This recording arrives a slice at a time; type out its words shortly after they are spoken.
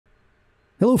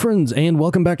Hello friends, and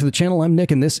welcome back to the channel. I'm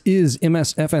Nick, and this is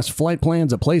MSFS Flight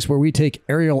Plans, a place where we take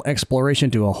aerial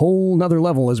exploration to a whole nother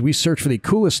level as we search for the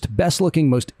coolest, best-looking,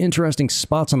 most interesting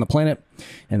spots on the planet.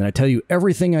 And then I tell you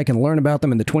everything I can learn about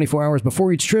them in the 24 hours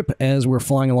before each trip as we're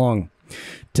flying along.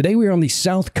 Today we are on the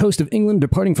south coast of England,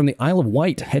 departing from the Isle of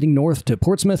Wight, heading north to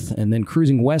Portsmouth, and then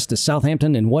cruising west to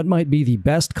Southampton in what might be the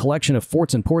best collection of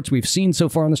forts and ports we've seen so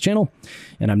far on this channel.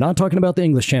 And I'm not talking about the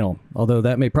English channel, although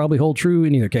that may probably hold true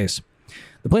in either case.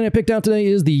 The plane I picked out today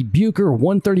is the Bucher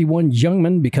 131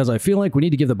 Jungmann because I feel like we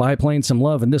need to give the biplane some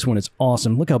love, and this one is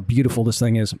awesome. Look how beautiful this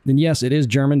thing is. And yes, it is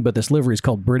German, but this livery is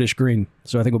called British Green,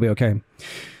 so I think we'll be okay.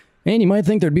 And you might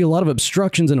think there'd be a lot of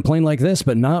obstructions in a plane like this,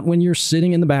 but not when you're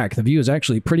sitting in the back. The view is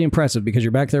actually pretty impressive because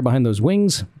you're back there behind those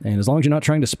wings, and as long as you're not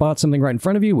trying to spot something right in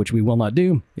front of you, which we will not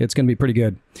do, it's going to be pretty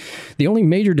good. The only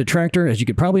major detractor, as you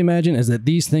could probably imagine, is that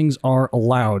these things are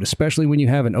loud, especially when you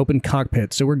have an open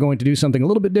cockpit. So we're going to do something a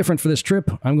little bit different for this trip.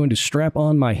 I'm going to strap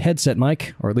on my headset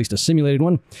mic, or at least a simulated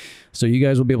one, so you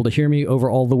guys will be able to hear me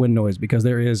over all the wind noise because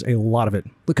there is a lot of it.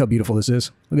 Look how beautiful this is.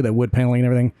 Look at that wood paneling and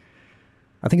everything.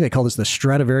 I think they call this the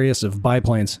Stradivarius of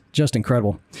biplanes. Just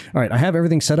incredible. All right, I have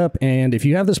everything set up, and if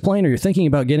you have this plane or you're thinking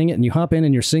about getting it and you hop in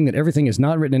and you're seeing that everything is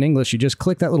not written in English, you just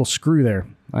click that little screw there.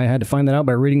 I had to find that out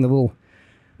by reading the little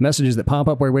messages that pop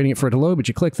up while you're waiting for it to load, but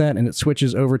you click that and it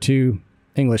switches over to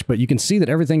English. But you can see that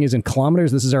everything is in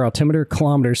kilometers. This is our altimeter,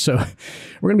 kilometers. So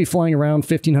we're going to be flying around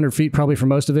 1,500 feet probably for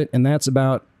most of it, and that's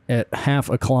about at half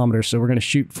a kilometer. So we're going to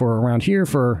shoot for around here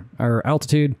for our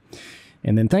altitude.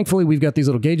 And then thankfully we've got these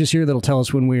little gauges here that'll tell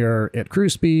us when we are at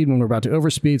cruise speed, when we're about to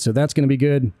overspeed, so that's going to be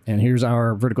good. And here's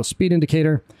our vertical speed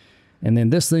indicator. And then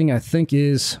this thing I think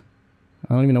is,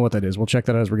 I don't even know what that is. We'll check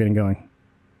that out as we're getting going. I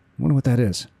wonder what that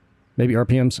is. Maybe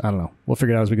RPMs? I don't know. We'll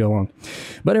figure it out as we go along.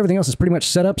 But everything else is pretty much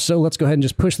set up, so let's go ahead and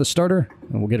just push the starter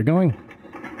and we'll get it going.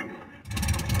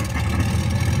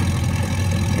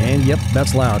 And yep,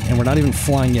 that's loud. And we're not even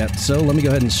flying yet. So let me go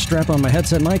ahead and strap on my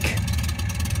headset mic.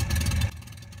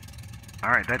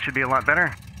 Alright, that should be a lot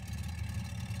better.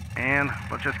 And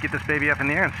let's just get this baby up in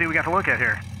the air and see what we got to look at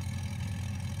here.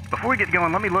 Before we get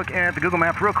going, let me look at the Google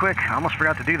Map real quick. I almost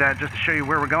forgot to do that just to show you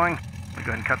where we're going. Let me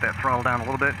go ahead and cut that throttle down a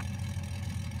little bit.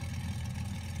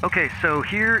 Okay, so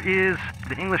here is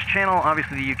the English Channel.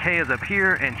 Obviously the UK is up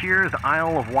here, and here is the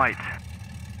Isle of Wight.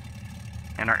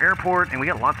 And our airport, and we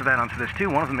got lots of add-ons for this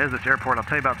too. One of them is this airport. I'll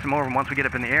tell you about some more of them once we get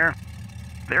up in the air.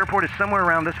 The airport is somewhere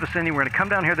around this vicinity. We're going to come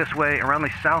down here this way, around the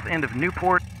south end of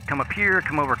Newport, come up here,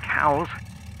 come over Cowes,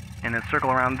 and then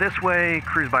circle around this way,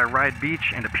 cruise by Ryde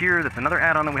Beach and a Pier. That's another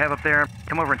add-on that we have up there.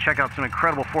 Come over and check out some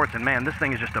incredible forts, and man, this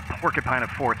thing is just a porcupine of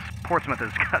forts. Portsmouth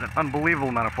has got an unbelievable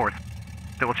amount of forts.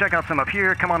 So we'll check out some up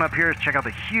here, come on up here, check out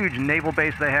the huge naval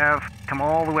base they have, come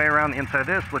all the way around the inside of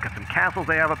this, look at some castles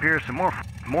they have up here, some more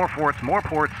forts, more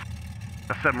ports,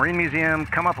 a submarine museum,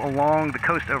 come up along the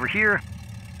coast over here,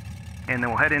 and then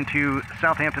we'll head into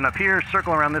Southampton up here,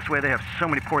 circle around this way. They have so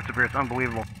many ports up here, it's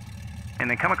unbelievable. And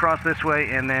then come across this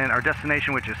way, and then our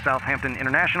destination, which is Southampton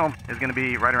International, is going to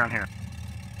be right around here.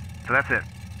 So that's it.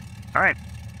 All right,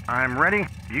 I'm ready.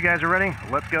 You guys are ready?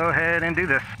 Let's go ahead and do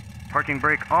this. Parking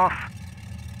brake off.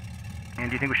 And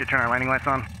do you think we should turn our landing lights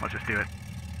on? Let's just do it.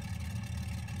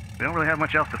 We don't really have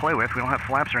much else to play with. We don't have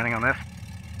flaps or anything on this.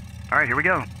 All right, here we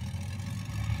go.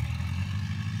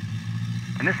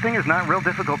 And this thing is not real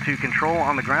difficult to control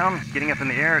on the ground. Getting up in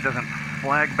the air, it doesn't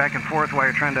flag back and forth while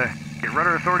you're trying to get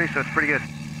rudder authority, so it's pretty good.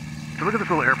 So look at this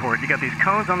little airport. You got these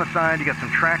cones on the side, you got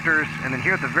some tractors, and then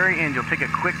here at the very end, you'll take a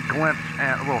quick glimpse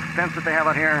at a little fence that they have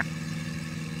out here.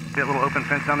 See that little open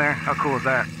fence down there? How cool is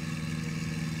that?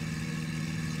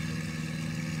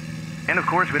 And of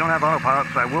course, we don't have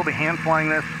autopilot, so I will be hand flying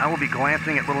this. I will be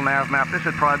glancing at little NavMap. This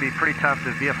would probably be pretty tough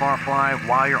to VFR fly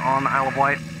while you're on the Isle of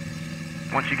Wight.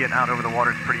 Once you get out over the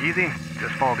water, it's pretty easy.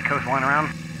 Just follow the coastline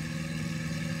around.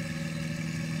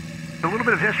 A little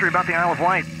bit of history about the Isle of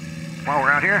Wight while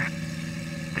we're out here.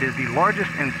 It is the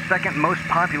largest and second most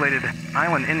populated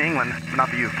island in England, but not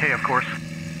the UK, of course.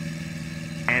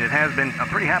 And it has been a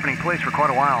pretty happening place for quite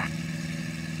a while.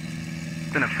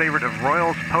 It's been a favorite of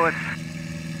royals, poets,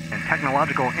 and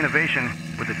technological innovation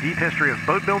with a deep history of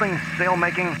boat building, sail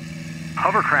making,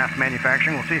 hovercraft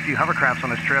manufacturing. We'll see a few hovercrafts on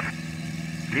this trip.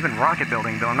 Even rocket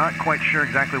building, though I'm not quite sure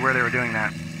exactly where they were doing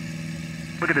that.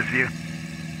 Look at this view.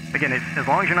 Again, as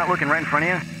long as you're not looking right in front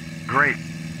of you, great.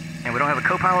 And we don't have a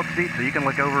co-pilot seat, so you can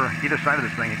look over either side of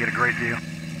this thing and get a great view.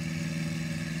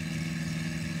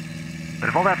 But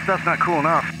if all that stuff's not cool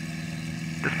enough,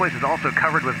 this place is also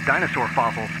covered with dinosaur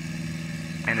fossils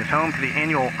and is home to the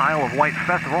annual Isle of Wight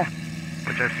Festival,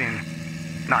 which I've seen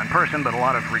not in person, but a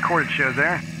lot of recorded shows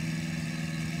there.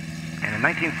 And in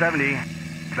 1970,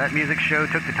 That music show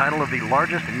took the title of the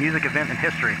largest music event in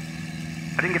history.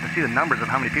 I didn't get to see the numbers of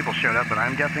how many people showed up, but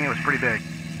I'm guessing it was pretty big.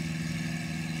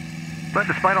 But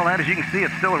despite all that, as you can see,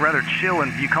 it's still a rather chill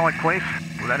and bucolic place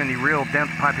without any real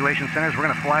dense population centers. We're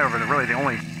going to fly over really the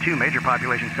only two major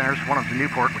population centers. One of them's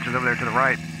Newport, which is over there to the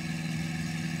right.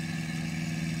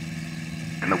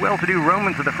 And the well-to-do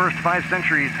Romans of the first 5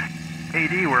 centuries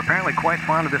AD were apparently quite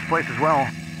fond of this place as well,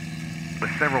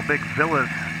 with several big villas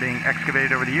being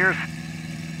excavated over the years.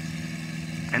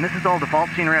 And this is all default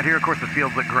scenery out here. Of course, the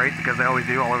fields look great because they always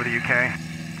do all over the UK.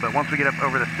 But once we get up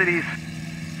over the cities,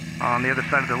 on the other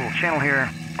side of the little channel here,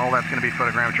 all that's going to be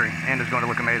photogrammetry and is going to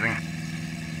look amazing.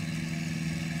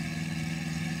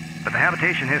 But the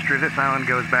habitation history of this island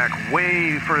goes back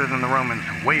way further than the Romans,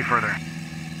 way further.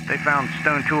 They found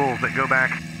stone tools that go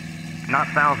back not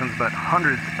thousands, but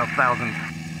hundreds of thousands,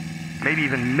 maybe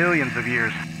even millions of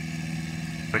years,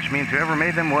 which means whoever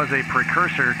made them was a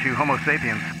precursor to Homo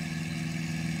sapiens.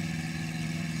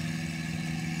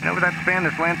 And over that span,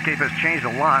 this landscape has changed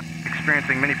a lot,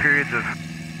 experiencing many periods of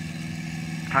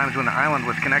times when the island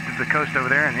was connected to the coast over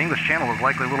there, and the English Channel was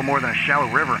likely a little more than a shallow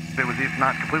river. It was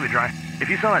not completely dry. If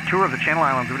you saw that tour of the Channel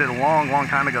Islands we did a long, long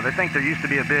time ago, they think there used to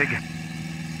be a big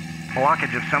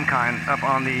blockage of some kind up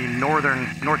on the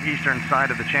northeastern side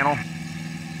of the channel.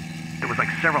 It was like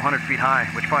several hundred feet high,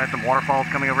 which probably had some waterfalls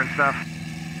coming over and stuff.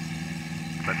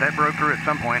 But that broke through at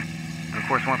some point. And of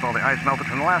course, once all the ice melted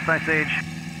from the last ice age,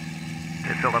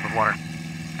 it filled up with water.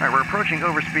 All right, we're approaching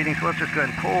overspeeding, so let's just go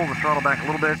ahead and pull the throttle back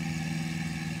a little bit.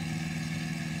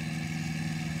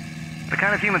 The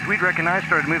kind of humans we'd recognize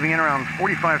started moving in around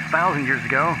 45,000 years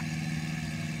ago.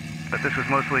 But this was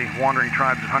mostly wandering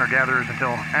tribes of hunter-gatherers until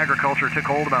agriculture took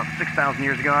hold about 6,000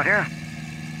 years ago out here.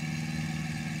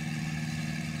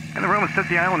 And the Romans took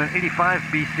the island in 85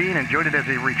 BC and enjoyed it as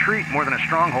a retreat more than a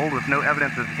stronghold, with no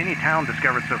evidence of any town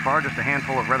discovered so far, just a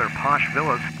handful of rather posh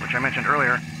villas, which I mentioned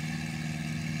earlier.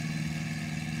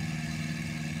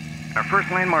 Our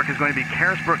first landmark is going to be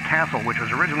Carisbrooke Castle, which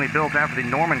was originally built after the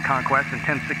Norman conquest in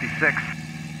 1066.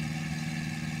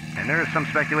 And there is some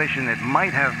speculation it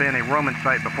might have been a Roman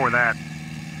site before that.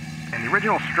 And the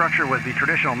original structure was the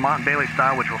traditional Motte and Bailey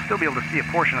style, which we'll still be able to see a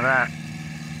portion of that.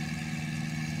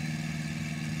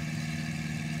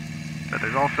 But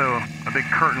there's also a big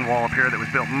curtain wall up here that was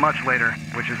built much later,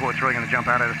 which is what's really going to jump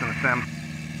out at us in the sim.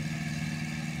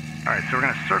 Alright, so we're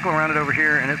going to circle around it over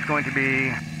here, and it's going to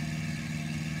be...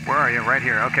 Where are you? Right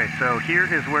here. Okay, so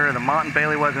here is where the Motte and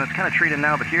Bailey was, and it's kind of treated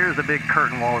now, but here's the big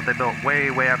curtain wall that they built way,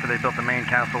 way after they built the main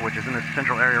castle, which is in this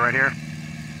central area right here.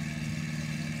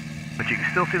 But you can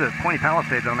still see the pointy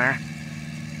palisades on there.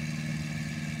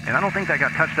 And I don't think that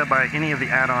got touched up by any of the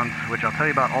add-ons, which I'll tell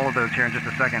you about all of those here in just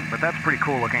a second, but that's pretty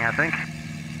cool looking, I think.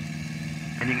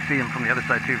 And you can see them from the other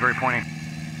side too, very pointy.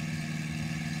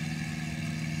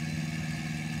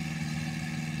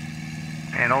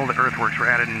 And all the earthworks were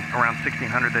added in around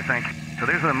 1600, they think. So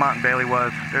there's where the Motte and Bailey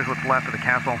was. There's what's left of the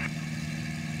castle.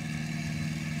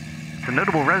 Some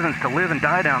notable residents to live and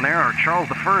die down there are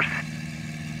Charles I,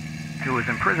 who was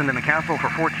imprisoned in the castle for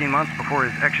 14 months before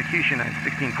his execution in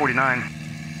 1649.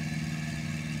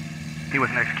 He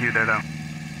wasn't executed there, though.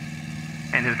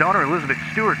 And his daughter, Elizabeth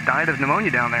Stuart, died of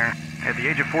pneumonia down there at the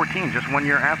age of 14, just 1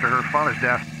 year after her father's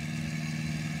death.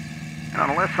 And on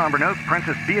a less somber note,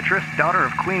 Princess Beatrice, daughter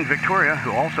of Queen Victoria,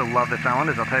 who also loved this island,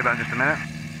 as I'll tell you about in just a minute,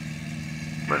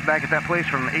 lived back at that place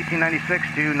from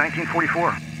 1896 to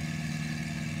 1944.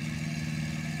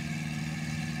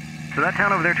 So that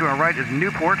town over there to our right is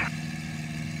Newport,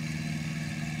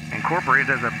 incorporated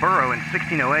as a borough in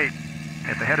 1608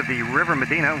 at the head of the River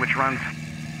Medina, which runs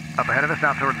up ahead of us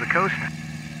out towards the coast.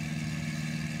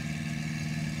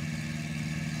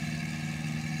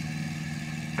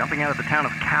 Dumping out of the town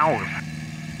of Cowes.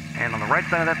 And on the right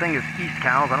side of that thing is East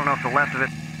Cowes. I don't know if the left of it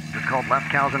is called Left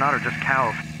Cowes or not, or just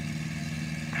Cowes.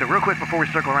 So real quick before we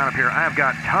circle around up here, I have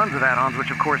got tons of add-ons,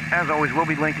 which of course, as always, will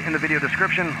be linked in the video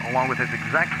description, along with its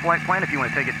exact flight plan if you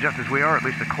want to take it just as we are, at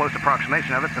least a close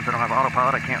approximation of it. Since I don't have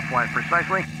autopilot, I can't fly it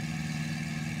precisely.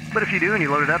 But if you do and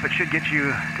you load it up, it should get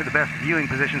you to the best viewing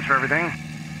positions for everything.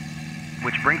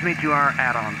 Which brings me to our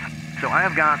add-ons. So I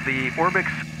have got the Orbix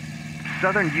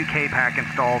Southern UK pack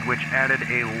installed, which added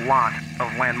a lot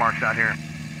of landmarks out here.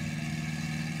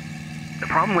 The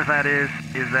problem with that is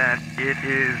that it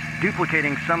is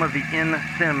duplicating some of the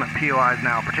in-sim POIs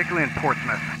now, particularly in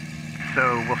Portsmouth.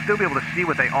 So we'll still be able to see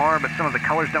what they are, but some of the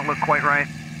colors don't look quite right.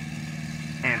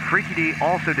 And Freaky D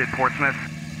also did Portsmouth,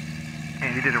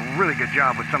 and he did a really good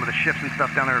job with some of the ships and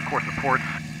stuff down there, of course the ports,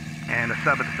 and a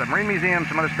sub at the Submarine Museum,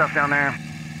 some other stuff down there.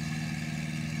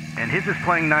 And his is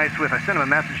playing nice with, I sent him a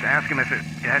message to ask him if it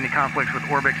had any conflicts with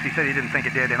Orbix. He said he didn't think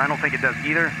it did, and I don't think it does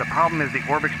either. The problem is the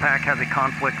Orbix pack has a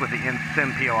conflict with the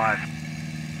in-sim POIs.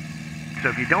 So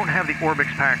if you don't have the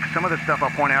Orbix pack, some of the stuff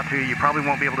I'll point out to you, you probably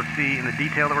won't be able to see in the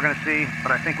detail that we're going to see,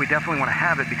 but I think we definitely want to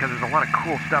have it because there's a lot of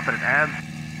cool stuff that it adds.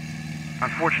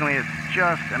 Unfortunately, it's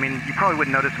just, I mean, you probably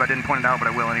wouldn't notice if I didn't point it out, but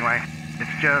I will anyway.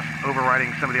 It's just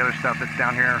overriding some of the other stuff that's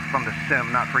down here from the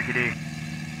sim, not Freaky D.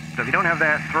 So if you don't have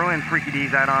that, throw in Freaky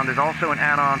D's add-on. There's also an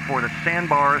add-on for the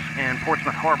sandbars in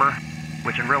Portsmouth Harbor,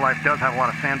 which in real life does have a lot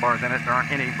of sandbars in it. There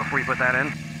aren't any before you put that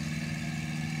in.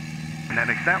 And that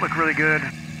makes that look really good.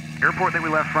 Airport that we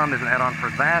left from, there's an add-on for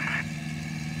that.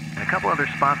 And a couple other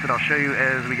spots that I'll show you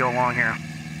as we go along here.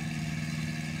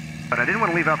 But I didn't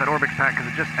want to leave out that Orbix pack because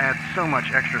it just adds so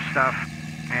much extra stuff.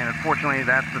 And unfortunately,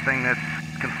 that's the thing that's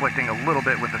conflicting a little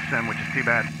bit with the sim, which is too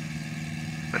bad.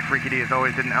 But Freaky D has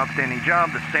always did an outstanding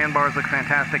job. The sandbars look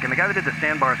fantastic. And the guy that did the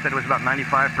sandbars said it was about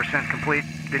 95% complete.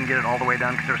 Didn't get it all the way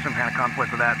done because there was some kind of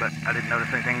conflict with that, but I didn't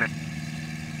notice anything that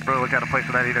really looked out of place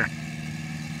with that either.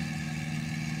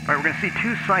 All right, we're going to see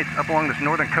two sites up along this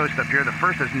northern coast up here. The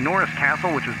first is Norris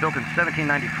Castle, which was built in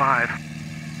 1795.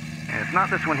 And it's not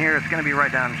this one here. It's going to be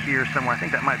right down here somewhere. I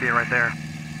think that might be it right there.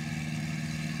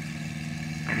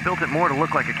 And he built it more to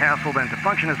look like a castle than to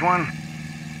function as one.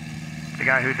 The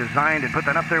guy who designed and put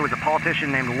that up there was a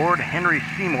politician named Lord Henry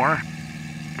Seymour,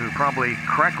 who probably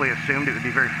correctly assumed it would be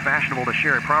very fashionable to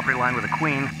share a property line with a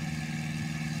queen.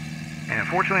 And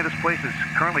unfortunately, this place is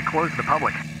currently closed to the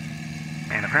public.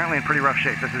 And apparently in pretty rough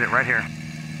shape. This is it right here.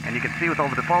 And you can see with all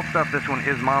the default stuff, this one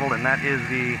is modeled, and that is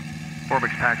the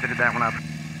Orbix pack that did that one up.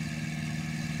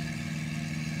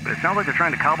 But it sounds like they're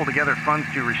trying to cobble together funds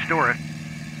to restore it.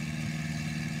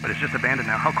 But it's just abandoned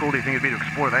now. How cool do you think it'd be to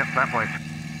explore that place?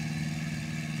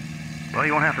 Well,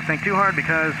 you won't have to think too hard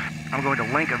because I'm going to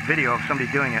link a video of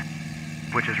somebody doing it,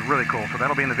 which is really cool. So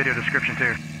that'll be in the video description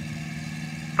too.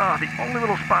 Oh, the only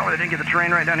little spot where they didn't get the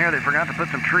terrain right down here, they forgot to put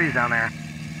some trees down there.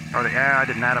 Or yeah, I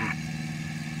didn't add them.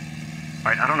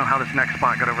 All right, I don't know how this next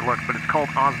spot got overlooked, but it's called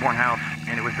Osborne House,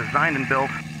 and it was designed and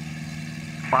built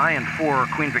by and for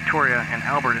Queen Victoria and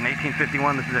Albert in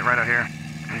 1851. This is it right out here.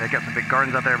 And they got some big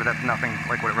gardens out there, but that's nothing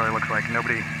like what it really looks like.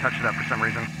 Nobody touched it up for some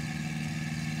reason.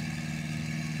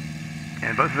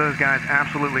 And both of those guys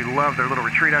absolutely love their little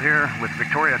retreat out here, with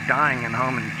Victoria dying in the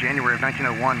home in January of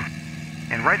 1901.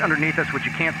 And right underneath us, what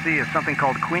you can't see, is something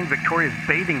called Queen Victoria's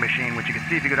bathing machine, which you can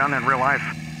see if you go down there in real life,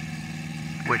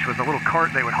 which was a little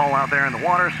cart they would haul out there in the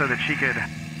water so that she could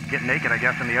get naked, I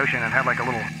guess, in the ocean, and had like a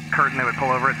little curtain they would pull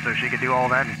over it so she could do all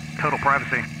that in total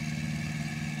privacy.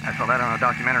 I saw that on a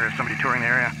documentary of somebody touring the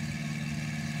area.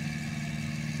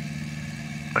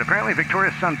 But apparently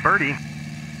Victoria's son Bertie,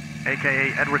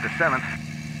 aka Edward VII,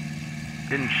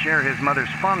 didn't share his mother's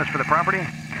fondness for the property,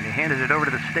 and he handed it over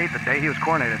to the state the day he was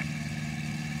coronated.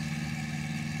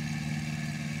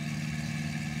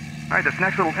 Alright, this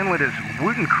next little inlet is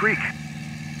Wooten Creek,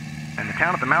 and the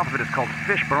town at the mouth of it is called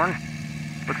Fishburne.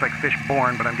 Looks like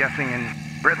Fishborn, but I'm guessing in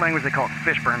Brit language they call it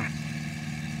Fishburne.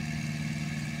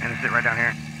 And it's it right down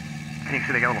here. And you can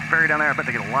see they got a little ferry down there. I bet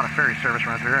they get a lot of ferry service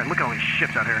running through here. And look at all these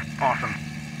ships out here. Awesome.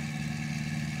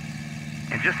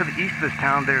 And just to the east of this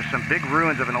town, there's some big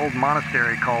ruins of an old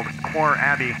monastery called Quar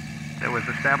Abbey that was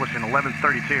established in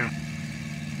 1132.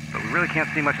 But we really can't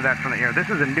see much of that from the air. This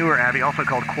is a newer abbey, also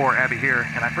called Quar Abbey here.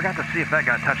 And I forgot to see if that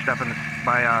got touched up in this,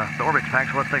 by the Orbix pack,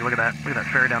 so let's take a look at that. Look at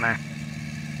that ferry down there.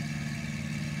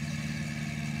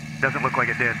 Doesn't look like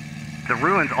it did. The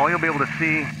ruins, all you'll be able to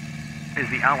see is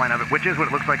the outline of it, which is what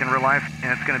it looks like in real life,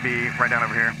 and it's going to be right down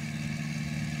over here.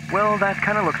 Well, that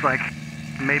kind of looks like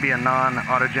maybe a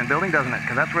non-autogen building, doesn't it?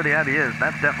 Because that's where the abbey is.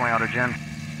 That's definitely autogen.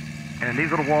 And these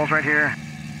little walls right here,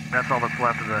 that's all that's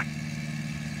left of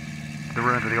the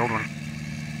ruins of the old one.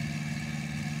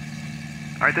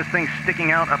 All right, this thing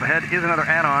sticking out up ahead is another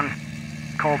add-on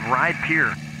called Ryde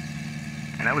Pier.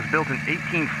 And that was built in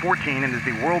 1814 and is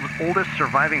the world's oldest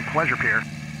surviving pleasure pier.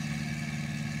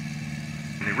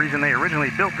 And the reason they originally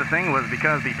built the thing was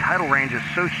because the tidal range is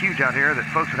so huge out here that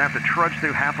folks would have to trudge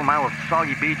through half a mile of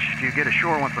soggy beach to get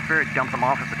ashore once the ferry dumped them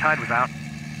off if the tide was out.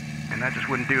 And that just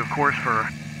wouldn't do, of course, for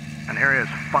an area as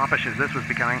foppish as this was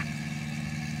becoming.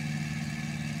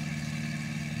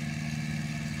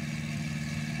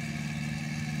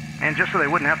 And just so they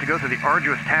wouldn't have to go through the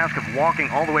arduous task of walking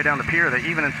all the way down the pier, they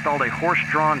even installed a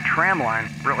horse-drawn tram line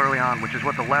real early on, which is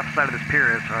what the left side of this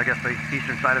pier is, or I guess the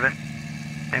eastern side of it.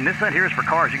 And this side here is for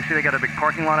cars. You can see they got a big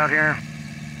parking lot out here,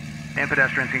 and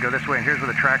pedestrians can go this way, and here's where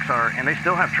the tracks are. And they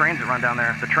still have trains that run down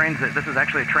there. The trains that, this is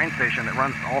actually a train station that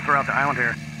runs all throughout the island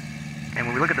here. And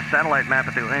when we look at the satellite map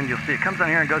at the end, you'll see it comes down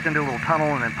here and goes into a little tunnel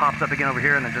and then pops up again over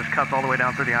here and then just cuts all the way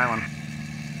down through the island.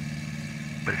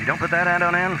 But if you don't put that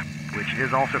add-on in, which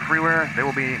is also freeware, there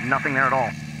will be nothing there at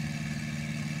all.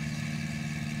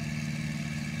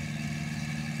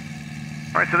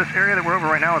 Alright, so this area that we're over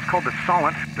right now is called the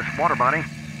Solent, this water body.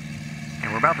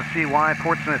 And we're about to see why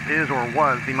Portsmouth is or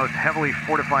was the most heavily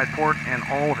fortified port in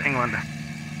all of England.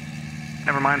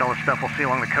 Never mind all the stuff we'll see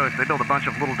along the coast. They build a bunch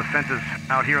of little defenses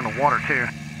out here in the water too.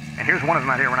 And here's one of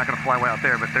them out here. We're not going to fly way out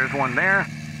there, but there's one there.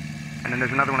 And then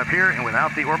there's another one up here. And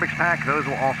without the Orbix pack, those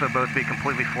will also both be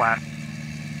completely flat.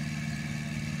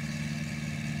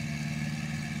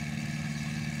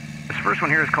 This first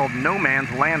one here is called No Man's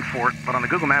Land Fort, but on the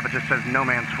Google map it just says No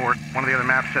Man's Fort. One of the other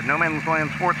maps said No Man's Land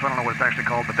Fort, so I don't know what it's actually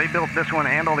called, but they built this one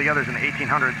and all the others in the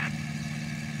 1800s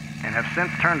and have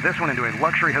since turned this one into a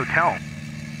luxury hotel.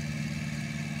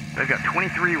 They've got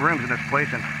 23 rooms in this place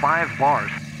and 5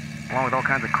 bars, along with all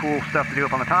kinds of cool stuff to do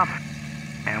up on the top.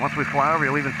 And once we fly over,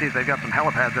 you'll even see they've got some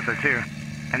helipads up there too.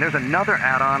 And there's another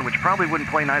add-on, which probably wouldn't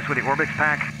play nice with the Orbix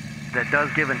pack, that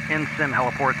does give an in-sim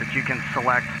heliport that you can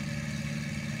select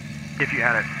if you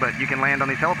add it. But you can land on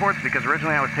these heliports, because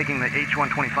originally I was taking the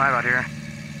H125 out here,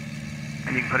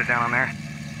 and you can put it down on there.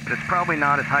 But it's probably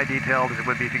not as high detailed as it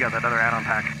would be if you got that other add-on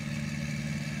pack.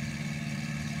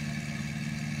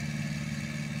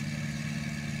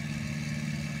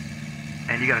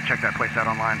 And you gotta check that place out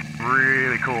online.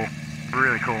 Really cool.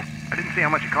 Really cool. I didn't see how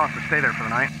much it cost to stay there for the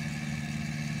night.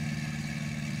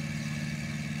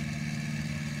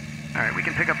 Alright, we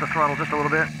can pick up the throttle just a little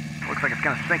bit. Looks like it's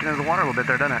kind of sinking into the water a little bit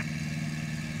there, doesn't it?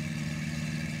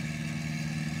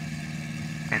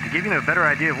 And to give you a better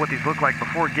idea of what these look like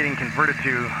before getting converted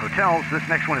to hotels, this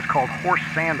next one is called Horse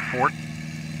Sand Fort.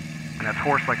 And that's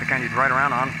horse like the kind you'd ride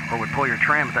around on, or would pull your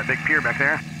tram at that big pier back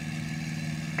there.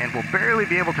 And we'll barely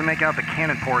be able to make out the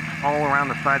cannon ports all around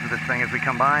the sides of this thing as we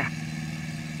come by.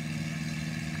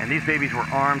 And these babies were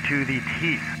armed to the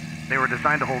teeth. They were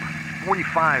designed to hold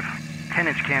 45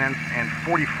 10-inch cannons and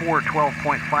 44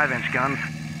 12.5-inch guns,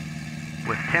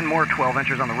 with 10 more 12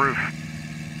 inches on the roof.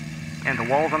 And the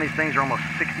walls on these things are almost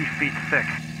 60 feet thick.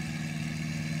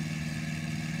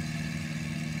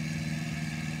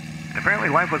 And apparently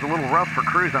life was a little rough for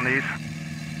crews on these.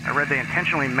 I read they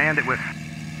intentionally manned it with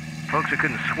folks who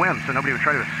couldn't swim so nobody would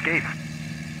try to escape.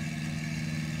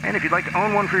 And if you'd like to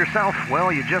own one for yourself,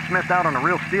 well, you just missed out on a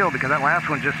real steal, because that last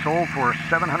one just sold for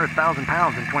 £700,000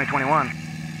 in 2021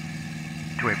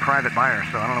 to a private buyer.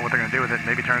 So I don't know what they're going to do with it.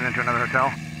 Maybe turn it into another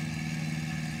hotel.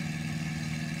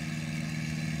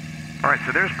 All right,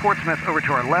 so there's Portsmouth over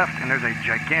to our left, and there's a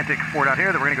gigantic fort out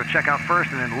here that we're going to go check out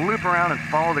first, and then loop around and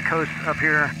follow the coast up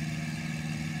here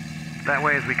that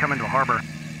way as we come into the harbor.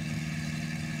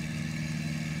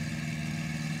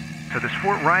 So this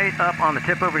fort right up on the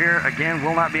tip over here, again,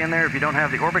 will not be in there if you don't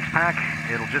have the Orbix pack.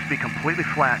 It'll just be completely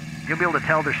flat. You'll be able to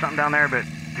tell there's something down there, but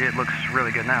it looks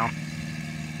really good now.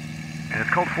 And it's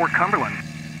called Fort Cumberland,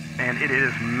 and it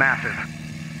is massive.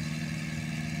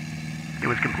 It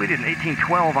was completed in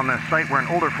 1812 on the site where an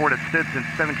older fort had stood since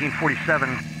 1747.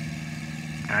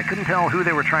 And I couldn't tell who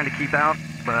they were trying to keep out,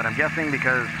 but I'm guessing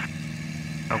because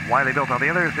of why they built all the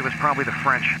others, it was probably the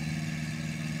French.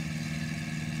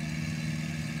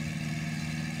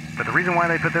 But the reason why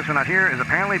they put this one out here is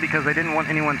apparently because they didn't want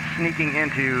anyone sneaking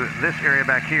into this area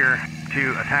back here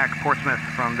to attack Portsmouth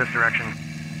from this direction.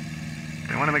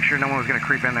 They want to make sure no one was going to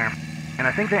creep in there. And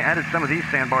I think they added some of these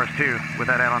sandbars too with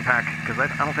that add-on pack, because I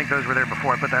don't think those were there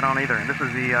before I put that on either. And this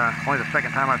is the only the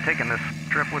second time I've taken this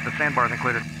trip with the sandbars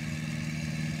included.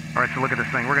 All right, so look at this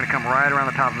thing. We're going to come right around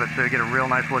the top of it so you get a real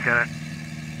nice look at it.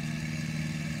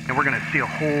 And we're going to see a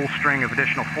whole string of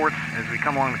additional forts as we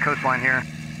come along the coastline here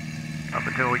up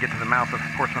until we get to the mouth of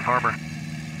Portsmouth Harbor.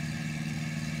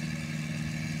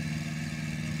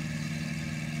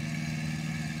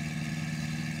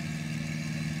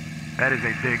 That is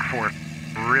a big fort,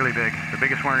 really big. The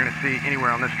biggest one we're going to see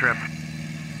anywhere on this trip.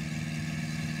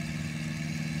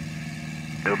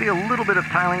 There'll be a little bit of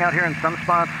tiling out here in some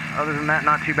spots. Other than that,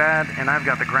 not too bad. And I've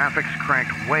got the graphics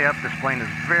cranked way up. This plane is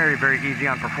very, very easy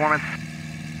on performance.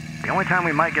 The only time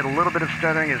we might get a little bit of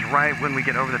stuttering is right when we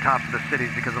get over the tops of the cities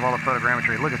because of all the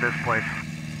photogrammetry. Look at this place.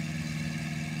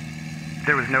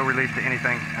 There was no relief to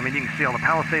anything. I mean, you can see all the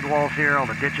palisade walls here, all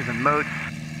the ditches and moats.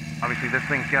 Obviously, this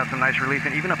thing's got some nice relief,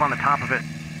 and even up on the top of it,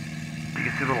 you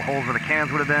can see little holes where the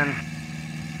cans would have been.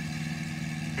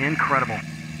 Incredible.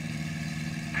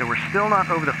 So we're still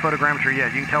not over the photogrammetry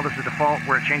yet. You can tell this is default.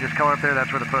 Where it changes color up there,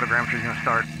 that's where the photogrammetry is going to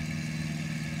start.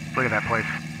 Look at that place.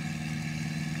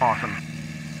 Awesome.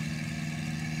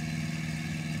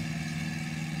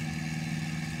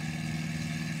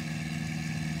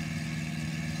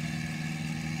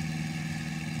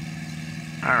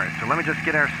 Alright, so let me just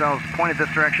get ourselves pointed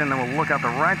this direction, then we'll look out the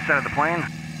right side of the plane.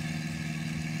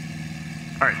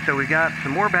 Alright, so we've got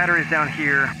some more batteries down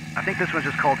here. I think this one's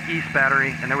just called East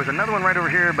Battery, and there was another one right over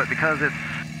here, but because it's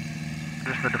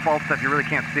just the default stuff, you really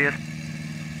can't see it.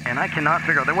 And I cannot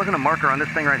figure out, there wasn't a marker on this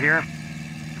thing right here,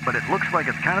 but it looks like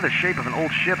it's kind of the shape of an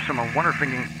old ship, so I'm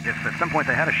wondering if at some point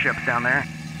they had a ship down there.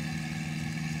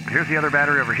 But here's the other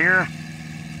battery over here,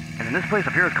 and in this place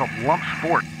up here is called Lumps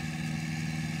Fort.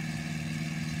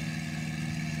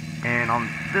 And on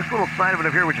this little side of it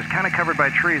over here, which is kind of covered by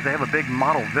trees, they have a big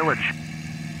model village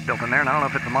built in there, and I don't know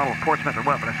if it's a model of Portsmouth or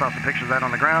what, but I saw some pictures of that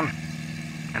on the ground,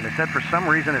 and they said for some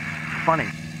reason it's funny.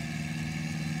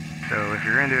 So if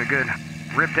you're into a good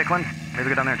rib tickling, maybe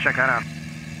go down there and check that out.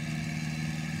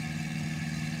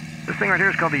 This thing right here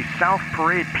is called the South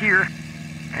Parade Pier,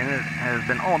 and it has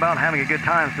been all about having a good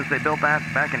time since they built that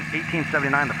back in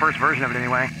 1879, the first version of it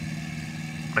anyway.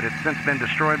 But it's since been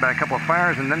destroyed by a couple of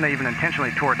fires, and then they even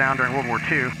intentionally tore it down during World War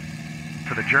II,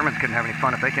 so the Germans couldn't have any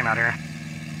fun if they came out here.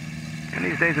 And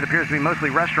these days it appears to be mostly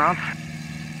restaurants,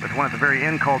 with one at the very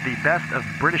end called the Best of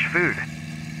British Food,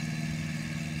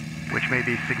 which may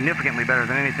be significantly better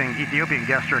than anything Ethiopian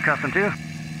guests are accustomed to.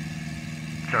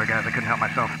 Sorry guys, I couldn't help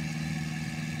myself.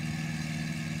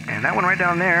 And that one right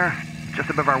down there, just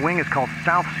above our wing, is called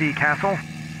South Sea Castle.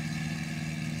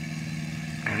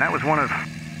 And that was one of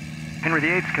Henry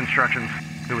VIII's constructions,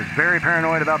 who was very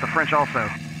paranoid about the French also,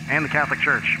 and the Catholic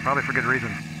Church, probably for good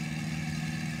reason.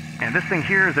 And this thing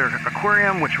here is their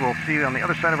aquarium, which we'll see on the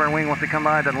other side of our wing once we come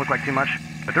by. It doesn't look like too much.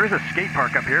 But there is a skate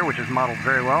park up here, which is modeled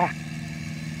very well.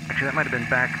 Actually, that might have been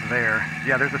back there.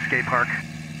 Yeah, there's a skate park.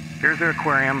 Here's their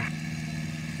aquarium.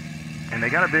 And they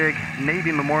got a big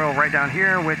Navy memorial right down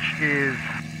here, which is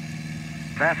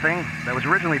that thing that was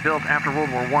originally built after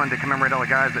World War I to commemorate all the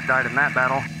guys that died in that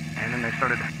battle. And then they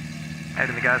started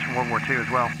adding the guys from World War II as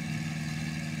well.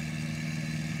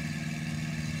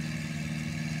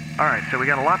 Alright, so we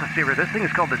got a lot to see here. This thing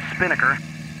is called the Spinnaker,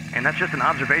 and that's just an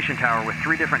observation tower with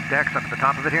 3 different decks up at the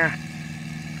top of it here.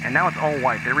 And now it's all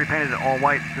white. They repainted it all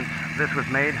white since this was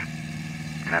made.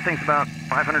 And that thing's about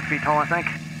 500 feet tall, I think.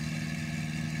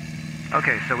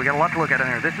 Okay, so we got a lot to look at in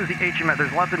here. This is the HMS.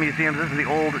 There's lots of museums. This is the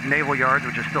old Naval Yards,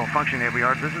 which is still functioning Naval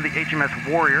Yards. This is the HMS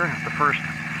Warrior, the first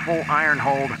full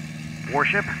iron-hulled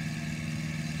warship.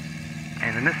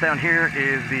 And then this down here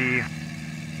is the...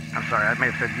 I'm sorry, I may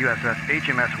have said USS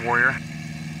HMS Warrior.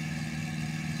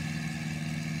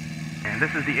 And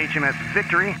this is the HMS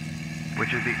Victory,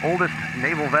 which is the oldest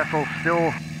naval vessel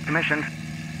still commissioned.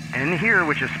 And in here,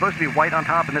 which is supposed to be white on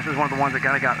top, and this is one of the ones that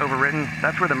kind of got overwritten,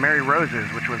 that's where the Mary Rose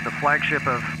is, which was the flagship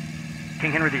of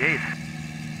King Henry VIII,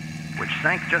 which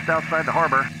sank just outside the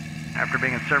harbor after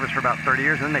being in service for about 30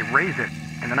 years, and then they raised it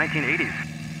in the 1980s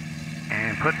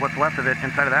and put what's left of it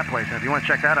inside of that place. And if you want to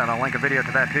check that out, I'll link a video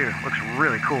to that too. It looks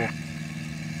really cool.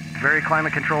 Very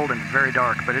climate controlled and very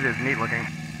dark, but it is neat looking.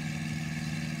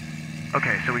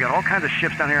 Okay, so we got all kinds of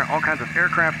ships down here, all kinds of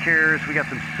aircraft carriers. We got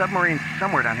some submarines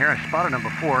somewhere down here. I spotted them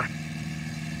before.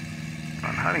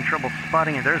 I'm having trouble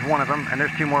spotting it. There's one of them, and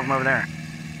there's 2 more of them over there.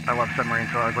 I love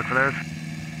submarines, so I always look for those.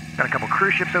 Got a couple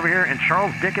cruise ships over here, and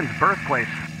Charles Dickens'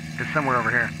 birthplace is somewhere over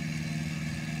here.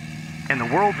 And the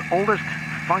world's oldest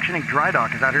functioning dry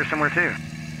dock is out here somewhere too.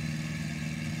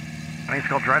 I think it's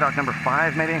called dry dock number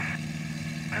 5 maybe.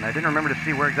 And I didn't remember to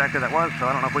see where exactly that was, so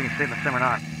I don't know if we can see it in the sim or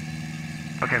not.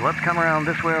 Okay, let's come around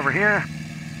this way over here.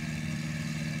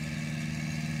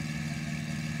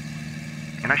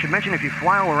 And I should mention, if you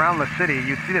fly all around the city,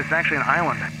 you'd see that it's actually an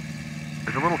island.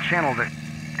 There's a little channel that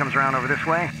comes around over this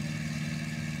way.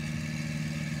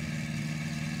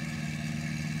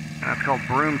 And that's called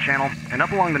Broome Channel. And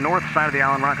up along the north side of the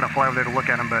island, we're not going to fly over there to look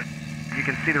at them, but you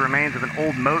can see the remains of an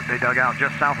old moat they dug out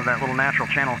just south of that little natural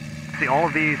channel. See, all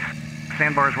of these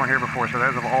sandbars weren't here before, so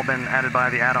those have all been added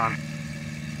by the add-on.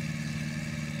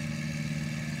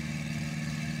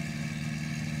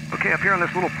 Okay, up here on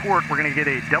this little port, we're going to get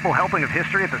a double helping of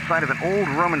history at the site of an old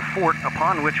Roman fort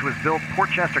upon which was built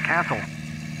Portchester Castle,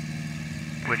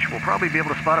 which we'll probably be able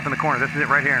to spot up in the corner. This is it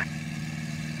right here.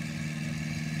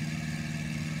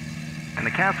 And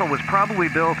the castle was probably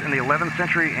built in the 11th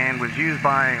century and was used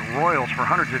by royals for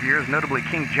hundreds of years, notably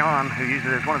King John, who used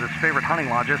it as one of his favorite hunting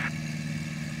lodges.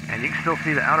 And you can still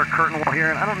see the outer curtain wall here,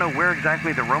 and I don't know where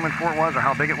exactly the Roman fort was or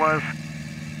how big it was.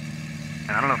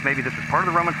 And I don't know if maybe this is part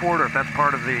of the Roman fort or if that's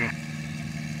part of the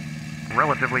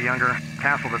relatively younger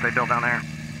castle that they built down there.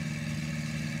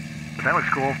 But that looks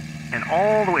cool. And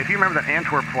all the way, if you remember that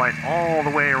Antwerp flight, all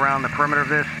the way around the perimeter of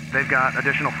this, they've got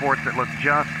additional forts that look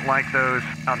just like those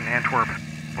out in Antwerp.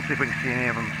 We'll see if we can see any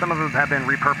of them. Some of them have been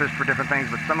repurposed for different things,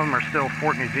 but some of them are still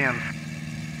fort museums.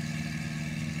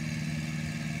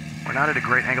 We're not at a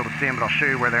great angle to see them, but I'll show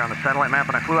you where they are on the satellite map.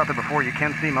 And I flew out there before. You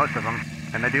can see most of them,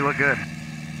 and they do look good.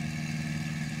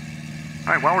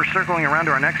 All right, while we're circling around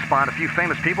to our next spot, a few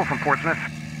famous people from Portsmouth.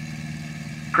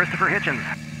 Christopher Hitchens,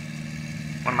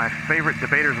 one of my favorite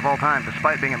debaters of all time,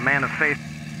 despite being a man of faith.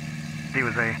 He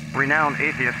was a renowned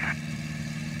atheist,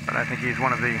 but I think he's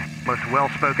one of the most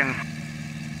well-spoken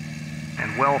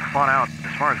and well-thought-out,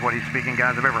 as far as what he's speaking,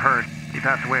 guys I've ever heard. He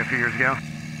passed away a few years ago.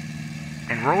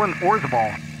 And Roland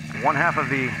Orzabal, one half of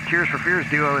the Tears for Fears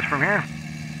duo, is from here.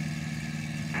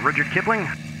 Rudyard Kipling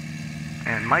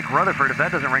and Mike Rutherford, if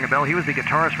that doesn't ring a bell, he was the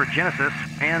guitarist for Genesis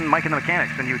and Mike and the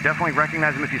Mechanics, and you would definitely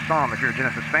recognize him if you saw him, if you're a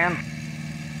Genesis fan.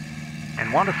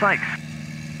 And Wanda Sykes,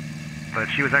 but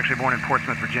she was actually born in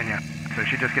Portsmouth, Virginia, so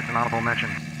she just gets an honorable mention.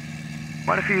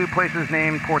 Quite a few places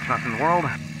named Portsmouth in the world.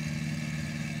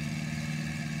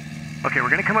 Okay, we're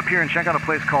going to come up here and check out a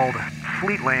place called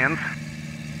Fleetlands.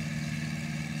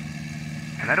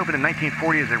 And that opened in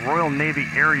 1940 as a Royal Navy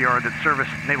air yard that serviced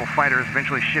naval fighters,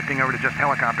 eventually shifting over to just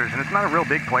helicopters. And it's not a real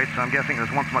big place, so I'm guessing it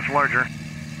was once much larger.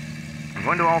 I'm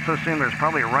going to also assume there's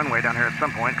probably a runway down here at some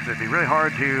point, because it'd be really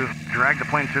hard to drag the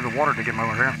plane through the water to get them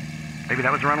over here. Maybe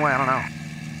that was the runway, I don't know.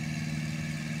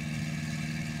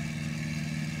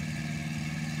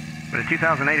 But in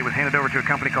 2008, it was handed over to a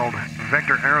company called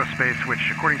Vector Aerospace,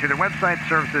 which, according to their website,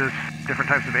 services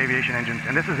different types of aviation engines.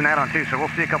 And this is an add-on, too, so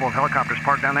we'll see a couple of helicopters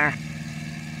parked down there.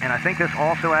 And I think this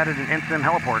also added an in-sim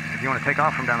heliport, if you want to take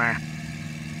off from down there.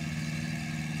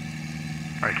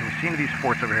 All right, can we see into these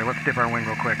forts over here? Let's dip our wing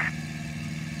real quick.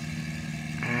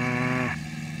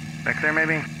 Back there,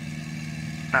 maybe?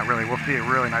 Not really. We'll see a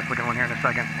really nice-looking one here in a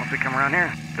second. Once we come around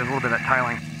here, there's a little bit of that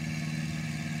tiling.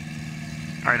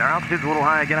 All right, our altitude's a little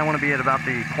high. Again, I want to be at about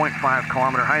the 0.5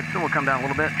 kilometer height, so we'll come down a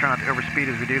little bit. Try not to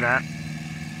overspeed as we do that.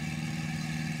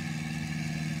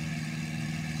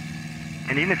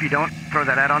 And even if you don't throw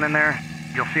that add-on in there,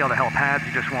 you'll see all the helipads.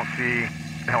 You just won't see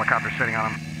the helicopter sitting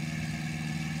on them.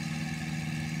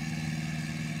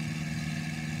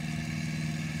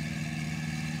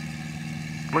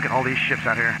 Look at all these ships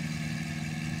out here.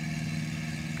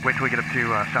 Wait till we get up to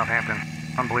Southampton.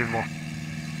 Unbelievable.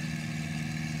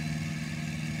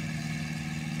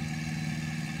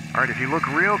 Alright, if you look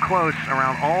real close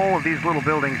around all of these little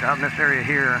buildings out in this area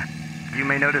here, you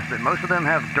may notice that most of them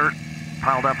have dirt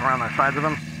piled up around the sides of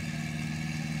them.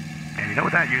 And you know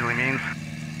what that usually means?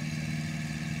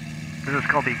 This is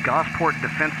called the Gosport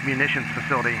Defense Munitions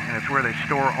Facility, and it's where they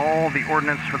store all the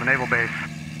ordnance for the naval base.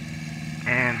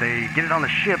 And they get it on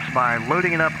the ships by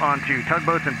loading it up onto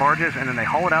tugboats and barges, and then they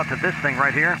haul it out to this thing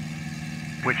right here,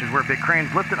 which is where big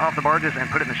cranes lift it off the barges and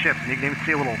put it in the ships. And you can even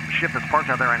see a little ship that's parked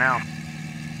out there right now.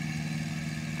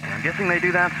 And I'm guessing they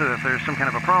do that so that if there's some kind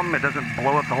of a problem, it doesn't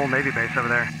blow up the whole Navy base over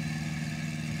there.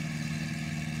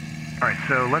 Alright,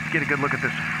 so let's get a good look at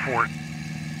this fort.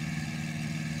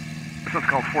 This one's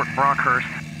called Fort Brockhurst,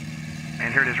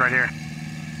 and here it is right here.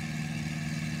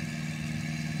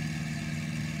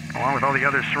 Along with all the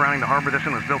others surrounding the harbor, this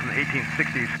one was built in the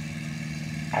 1860s,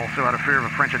 also out of fear of a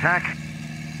French attack.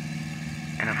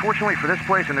 And unfortunately for this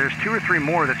place, and there's 2 or 3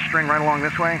 more that string right along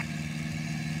this way,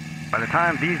 by the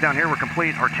time these down here were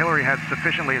complete, artillery had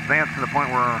sufficiently advanced to the point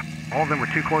where all of them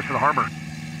were too close to the harbor.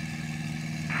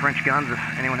 French guns, if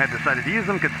anyone had decided to use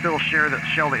them, could still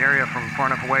shell the area from far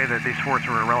enough away that these forts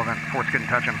were irrelevant. Forts couldn't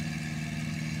touch them.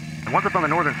 The ones up on the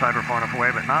northern side were far enough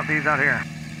away, but not these out here.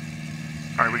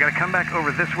 All right, we got to come back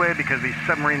over this way because the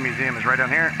submarine museum is right down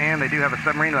here, and they do have a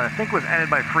submarine that I think was added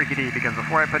by Freaky D, because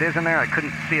before I put his in there, I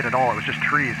couldn't see it at all. It was just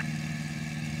trees.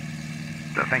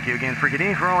 So thank you again, Freaky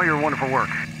D, for all your wonderful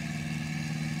work.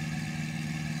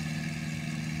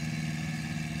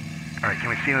 All right, can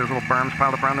we see those little berms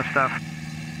piled up around this stuff?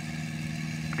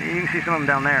 You can see some of them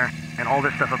down there, and all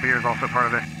this stuff up here is also part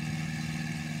of it.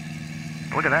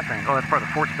 Look at that thing. Oh, that's part of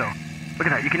the fort still. Look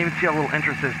at that. You can even see all the little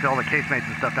entrances to all the casemates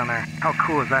and stuff down there. How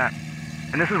cool is that?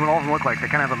 And this is what all of them look like. They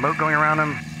kind of have a moat going around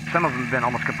them. Some of them have been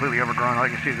almost completely overgrown. All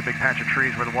you can see is a big patch of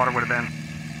trees where the water would have been.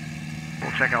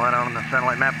 We'll check all that out on the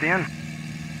satellite map at the end.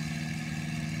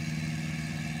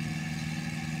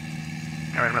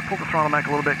 All right, I'm going to pull the throttle back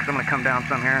a little bit because I'm going to come down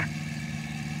some here.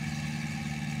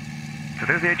 So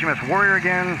there's the HMS Warrior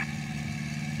again.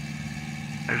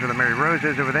 There's where the Mary Rose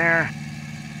is over there.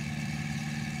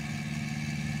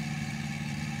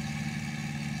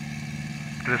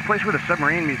 So this place where the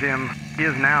submarine museum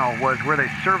is now was where they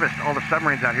serviced all the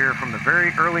submarines out here from the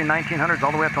very early 1900s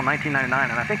all the way up till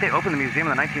 1999. And I think they opened the museum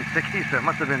in the 1960s, so it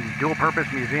must have been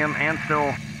dual-purpose museum and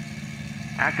still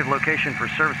active location for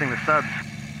servicing the subs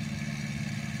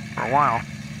for a while.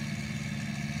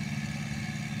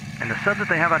 And the sub that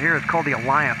they have out here is called the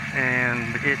Alliance,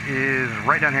 and it is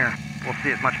right down here. We'll see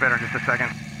it much better in just a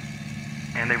second.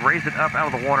 And they've raised it up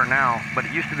out of the water now, but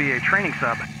it used to be a training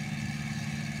sub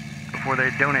before they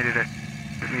donated it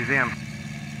to the museum.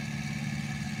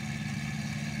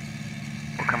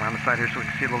 We'll come around the side here so we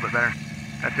can see it a little bit better.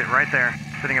 That's it right there,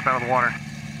 sitting up out of the water.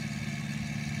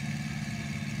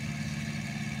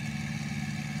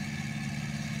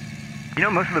 You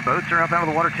know, most of the boats are up out of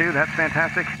the water too. That's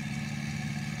fantastic.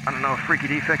 I don't know if Freaky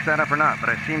D fixed that up or not, but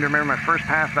I seem to remember my first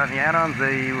pass out in the Addons,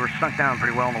 they were sunk down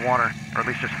pretty well in the water, or at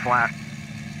least just flat.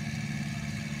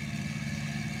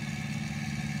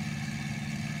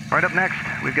 Right up next,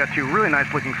 we've got two really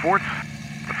nice looking forts.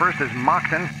 The first is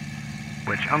Mockton,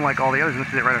 which unlike all the others, and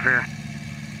this is it right up here,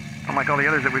 unlike all the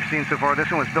others that we've seen so far, this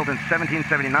one was built in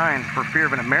 1779 for fear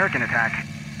of an American attack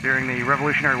during the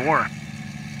Revolutionary War.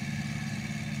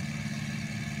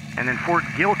 And then Fort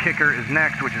Gillkicker is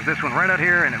next, which is this one right out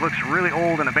here, and it looks really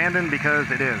old and abandoned because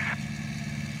it is.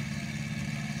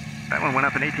 That one went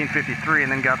up in 1853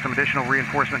 and then got some additional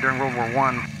reinforcement during World War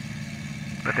I.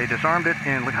 But they disarmed it,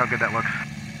 and look how good that looks.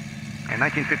 In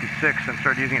 1956 and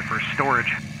started using it for storage.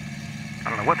 I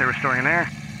don't know what they were storing in there.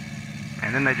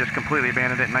 And then they just completely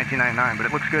abandoned it in 1999, but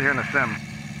it looks good here in the sim.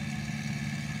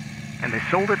 And they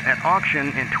sold it at auction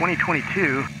in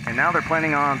 2022, and now they're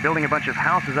planning on building a bunch of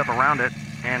houses up around it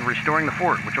and restoring the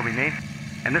fort, which will be neat.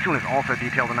 And this one is also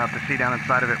detailed enough to see down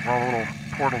inside of it where all the little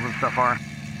portals and stuff are.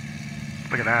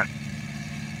 Look at that.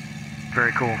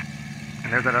 Very cool.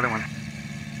 And there's that other one.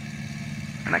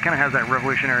 And that kind of has that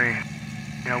revolutionary,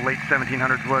 you know, late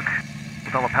 1700s look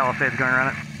with all the palisades going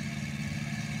around it.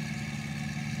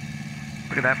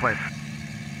 Look at that place.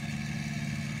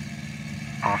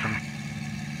 Awesome.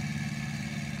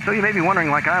 So you may be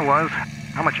wondering, like I was,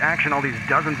 how much action all these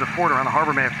dozens of fort around the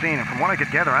harbor may have seen, and from what I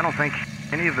could gather, I don't think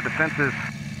any of the defenses,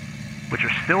 which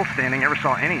are still standing, ever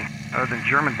saw any other than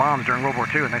German bombs during World War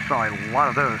II, and they saw a lot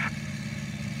of those.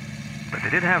 But they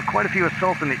did have quite a few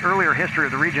assaults in the earlier history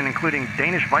of the region, including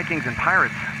Danish Vikings and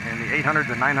pirates in the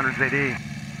 800s and 900s AD.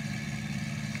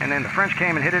 And then the French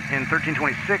came and hit it in 1326,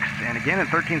 and again in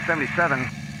 1377,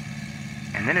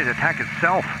 and then it attacked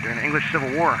itself during the English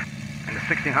Civil War in the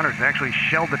 1600s. They actually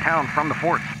shelled the town from the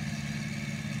forts.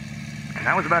 And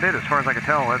that was about it as far as I could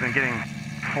tell, other than getting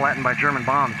flattened by German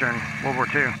bombs during World War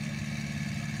II.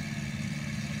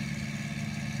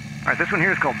 Alright, this one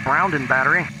here is called Browndon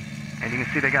Battery. And you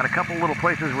can see they got a couple little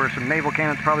places where some naval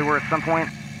cannons probably were at some point.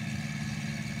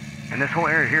 And this whole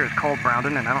area here is called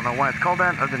Browndon, and I don't know why it's called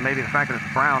that, other than maybe the fact that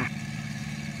it's brown.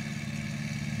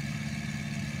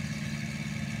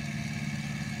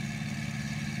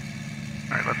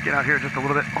 Alright, let's get out here just a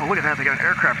little bit. Oh, look at that, they got an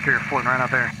aircraft carrier floating right out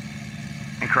there.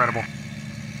 Incredible.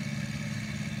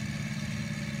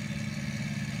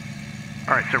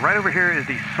 Alright, so right over here is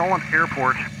the Solent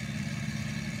Airport.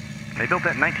 They built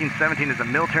that in 1917 as a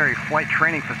military flight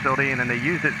training facility, and then they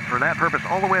used it for that purpose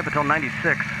all the way up until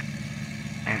 96.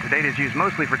 And to date it's used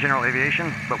mostly for general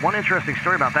aviation. But one interesting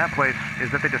story about that place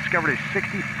is that they discovered a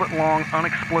 60-foot-long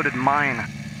unexploded mine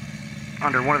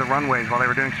under one of the runways while they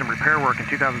were doing some repair work in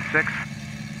 2006.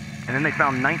 And then they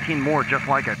found 19 more just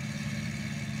like it.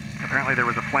 Apparently there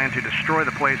was a plan to destroy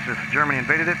the place if Germany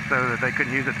invaded it so that they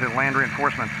couldn't use it to land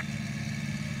reinforcements.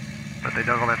 But they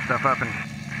dug all that stuff up and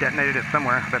detonated it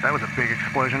somewhere. But that was a big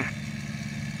explosion.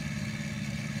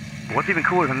 But what's even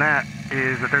cooler than that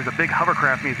is that there's a big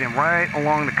hovercraft museum right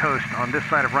along the coast on this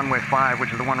side of runway 5,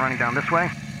 which is the one running down this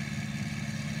way.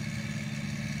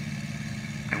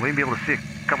 And we'll be able to see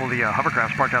a couple of the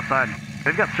hovercrafts parked outside.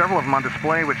 They've got several of them on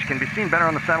display, which can be seen better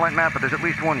on the satellite map, but there's at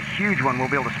least one huge one we'll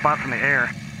be able to spot from the air.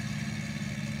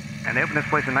 And they opened this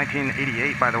place in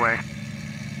 1988, by the way.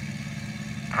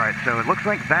 Alright, so it looks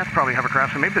like that's probably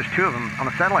hovercraft, so maybe there's two of them. On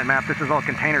the satellite map, this is all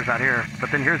containers out here.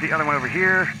 But then here's the other one over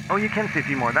here. Oh, you can see a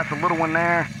few more. That's a little one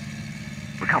there.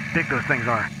 Look how big those things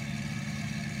are.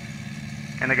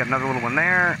 And they got another little one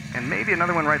there, and maybe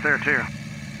another one right there, too.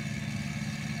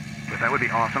 But that would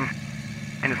be awesome.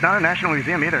 And it's not a national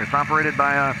museum either. It's operated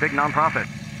by a big non-profit.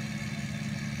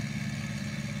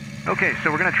 Okay, so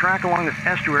we're going to track along this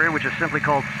estuary, which is simply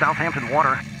called Southampton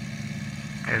Water,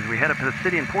 as we head up to the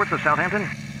city and ports of Southampton.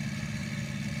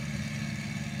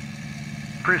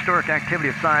 Prehistoric activity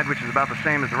aside, which is about the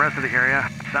same as the rest of the area,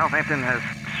 Southampton has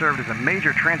served as a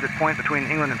major transit point between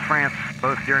England and France,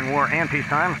 both during war and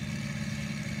peacetime.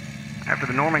 After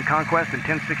the Norman conquest in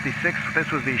 1066,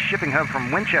 this was the shipping hub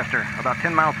from Winchester, about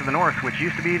 10 miles to the north, which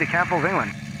used to be the capital of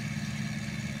England.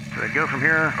 So they'd go from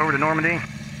here over to Normandy,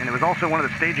 and it was also one of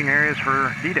the staging areas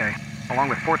for D-Day, along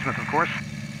with Portsmouth, of course.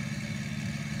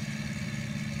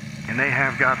 And they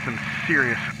have got some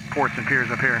serious ports and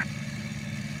piers up here.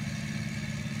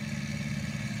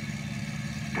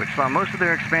 which saw most of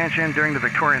their expansion during the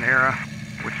Victorian era,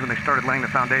 which is when they started laying the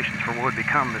foundations for what would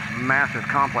become this massive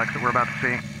complex that we're about to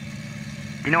see.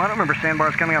 You know, I don't remember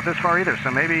sandbars coming out this far either, so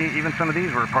maybe even some of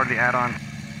these were part of the add-on.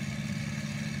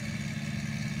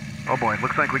 Oh boy,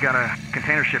 looks like we got a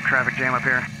container ship traffic jam up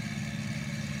here.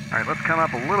 Alright, let's come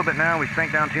up a little bit now. We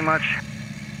sank down too much.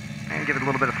 And give it a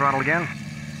little bit of throttle again.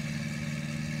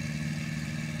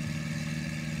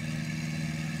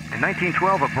 In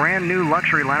 1912, a brand new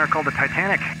luxury liner called the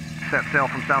Titanic set sail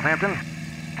from Southampton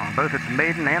on both its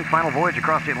maiden and final voyage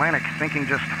across the Atlantic, sinking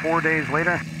just 4 days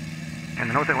later in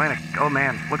the North Atlantic. Oh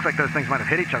man, looks like those things might have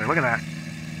hit each other. Look at that.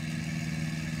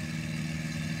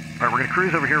 Alright, we're going to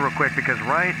cruise over here real quick because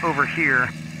right over here,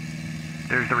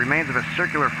 there's the remains of a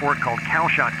circular fort called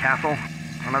Calshot Castle,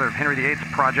 another of Henry VIII's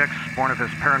projects, born of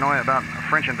his paranoia about a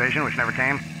French invasion, which never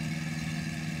came.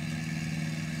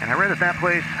 And I read that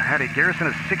place had a garrison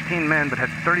of 16 men, but had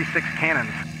 36 cannons.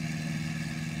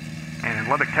 And in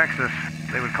Lubbock, Texas,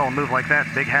 they would call a move like that,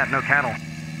 big hat, no cattle.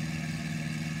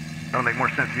 That'll make more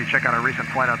sense if you check out our recent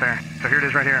flight out there. So here it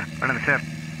is right here, right on the tip.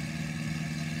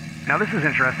 Now this is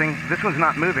interesting. This one's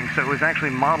not moving, so it was actually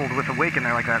modeled with a wake in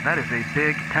there like that. That is a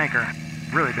big tanker,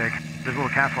 really big. There's a little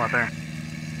castle out there.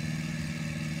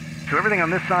 So everything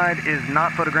on this side is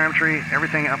not photogrammetry.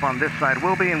 Everything up on this side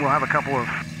will be, and we'll have a couple of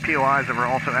POIs that were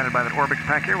also added by that Orbix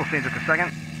pack here. We'll see in just a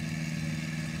second.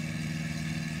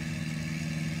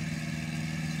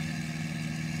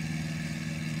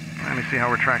 Let me see how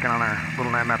we're tracking on our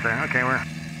little NavMap there. Okay, we're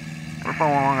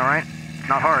following along all right. It's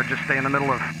not hard, just stay in the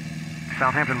middle of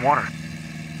Southampton water.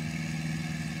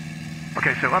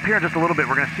 Okay, so up here just a little bit,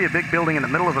 we're going to see a big building in the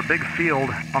middle of a big field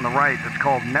on the right that's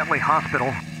called Netley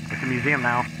Hospital. It's a museum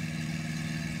now.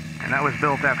 And that was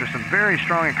built after some very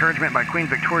strong encouragement by Queen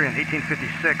Victoria in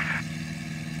 1856.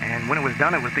 And when it was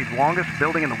done, it was the longest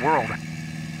building in the world,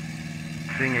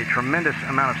 seeing a tremendous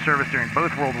amount of service during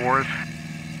both World Wars,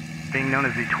 being known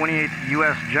as the 28th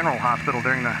U.S. General Hospital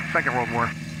during the Second World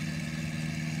War.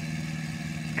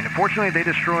 And unfortunately, they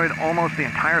destroyed almost the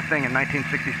entire thing in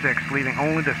 1966, leaving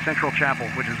only the central chapel,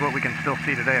 which is what we can still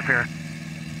see today up here.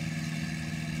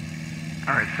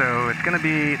 Alright, so it's going to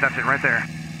be, that's it right there.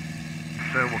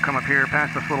 So we'll come up here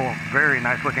past this little very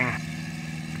nice looking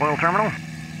oil terminal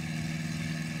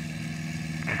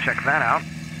and check that out.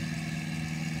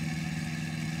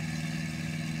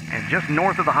 And just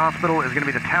north of the hospital is going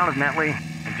to be the town of Netley,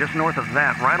 and just north of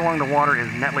that, right along the water, is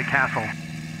Netley Castle.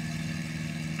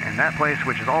 And that place,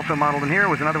 which is also modeled in here,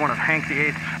 was another one of Hank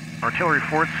VIII's artillery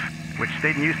forts, which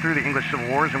stayed in use through the English Civil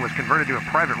Wars and was converted to a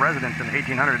private residence in the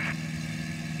 1800s,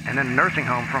 and then a nursing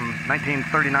home from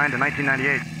 1939 to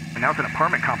 1998. And now it's an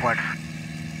apartment complex,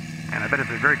 and I bet it's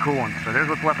a very cool one. So there's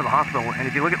what's left of the hospital, and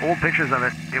if you look at old pictures of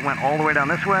it, it went all the way down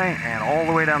this way and all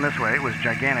the way down this way. It was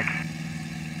gigantic.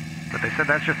 But they said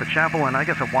that's just a chapel, and I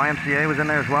guess a YMCA was in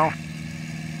there as well.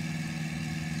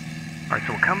 Alright,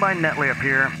 so we'll come by Netley up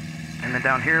here, and then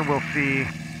down here we'll see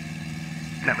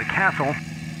Netley Castle,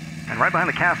 and right behind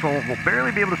the castle we'll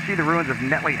barely be able to see the ruins of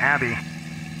Netley Abbey.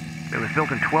 It was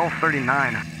built in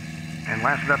 1239 and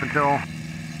lasted up until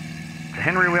the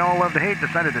Henry we all love to hate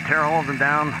decided to tear all of them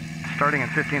down, starting in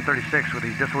 1536 with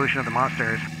the dissolution of the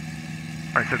monasteries.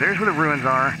 Alright, so there's where the ruins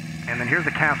are, and then here's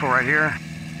the castle right here.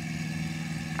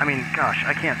 I mean, gosh,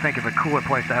 I can't think of a cooler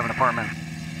place to have an apartment.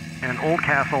 And an old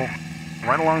castle,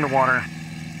 right along the water.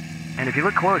 And if you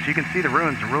look close, you can see the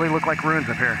ruins really look like ruins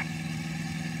up here.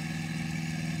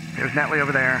 There's Netley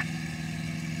over there,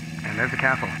 and there's the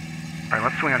castle. Alright,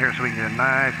 let's swing out here so we can get a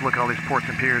nice look at all these ports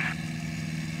and piers.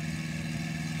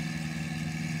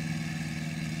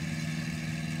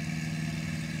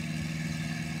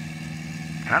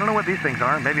 I don't know what these things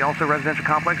are. Maybe also residential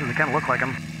complexes. They kind of look like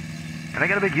them. And they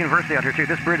got a big university out here too.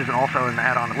 This bridge is also an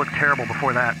add-on. It looked terrible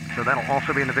before that, so that'll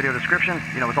also be in the video description.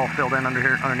 You know, it's all filled in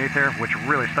underneath there, which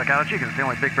really stuck out at you because it's the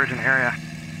only big bridge in the area.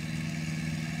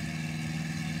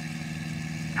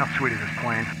 How sweet is this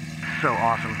plane? So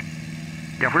awesome.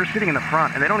 Yeah, we're sitting in the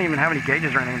front, and they don't even have any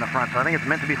gauges or anything in the front, so I think it's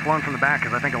meant to be flown from the back,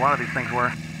 because I think a lot of these things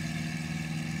were.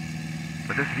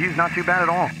 But this view's not too bad at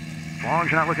all, as long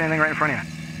as you're not looking at anything right in front of you.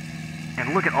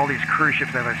 And look at all these cruise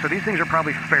ships there. So these things are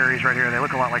probably ferries right here. They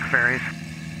look a lot like ferries.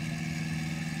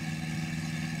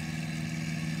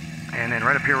 And then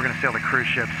right up here we're going to sail the cruise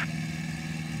ships.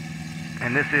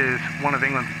 And this is one of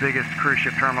England's biggest cruise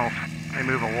ship terminals. They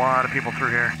move a lot of people through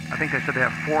here. I think they said they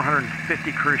have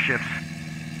 450 cruise ships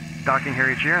docking here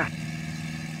each year.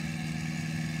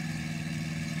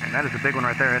 And that is a big one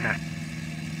right there, isn't it?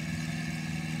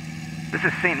 This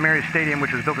is St. Mary's Stadium,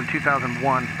 which was built in 2001.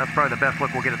 That's probably the best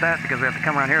look we'll get at that, because we have to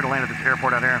come around here to land at this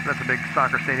airport out here. That's a big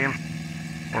soccer stadium,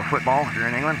 or football if you're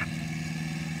in England.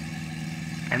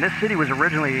 And this city was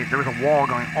originally, there was a wall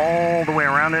going all the way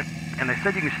around it, and they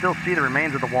said you can still see the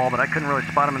remains of the wall, but I couldn't really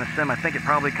spot them in the sim. I think it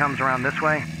probably comes around this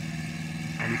way,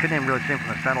 and you couldn't even really see them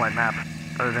from the satellite map,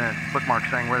 other than a bookmark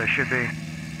saying where they should be.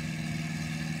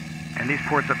 And these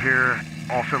ports up here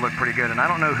also look pretty good, and I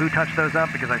don't know who touched those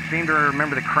up, because I seem to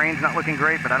remember the cranes not looking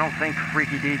great, but I don't think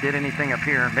Freaky D did anything up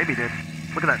here. Maybe he did.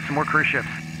 Look at that, some more cruise ships.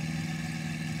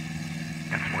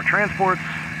 And some more transports,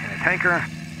 and a tanker.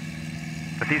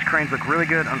 But these cranes look really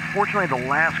good. Unfortunately, the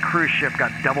last cruise ship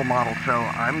got double modeled, so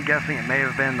I'm guessing it may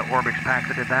have been the Orbix pack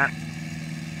that did that.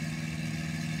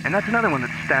 And that's another one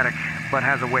that's static, but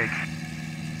has a wake,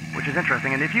 which is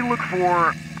interesting. And if you look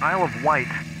for Isle of Wight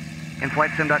in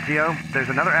FlightSim.to, there's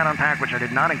another add-on pack which I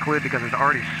did not include because there's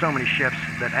already so many ships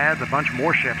that adds a bunch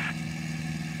more ships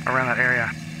around that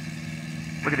area.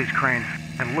 Look at these cranes,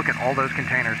 and look at all those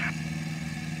containers.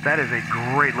 That is a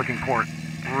great looking port.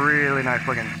 Really nice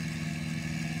looking.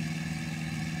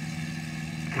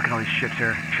 Look at all these ships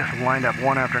here, just lined up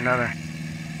one after another.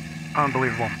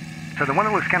 Unbelievable. So the one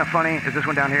that looks kind of funny is this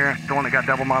one down here, the one that got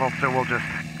double modeled, so we'll just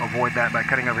avoid that by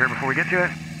cutting over here before we get to it.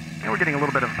 And we're getting a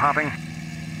little bit of popping.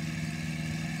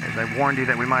 As I warned you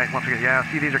that we might, once we get, yeah,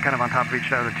 see these are kind of on top of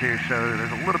each other too, so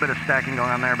there's a little bit of stacking going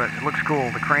on there, but it looks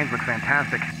cool. The cranes look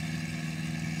fantastic.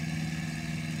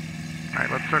 All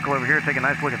right, let's circle over here, take a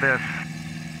nice look at this.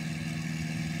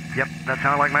 Yep, that's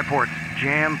how I like my ports.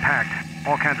 Jam-packed.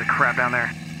 All kinds of crap down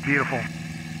there. Beautiful.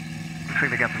 Looks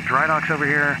like they got some dry docks over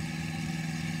here.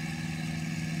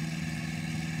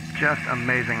 Just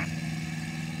amazing.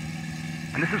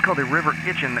 And this is called the River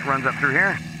Itchen that runs up through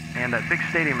here. And that big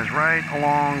stadium is right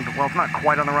along, well, it's not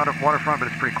quite on the waterfront, but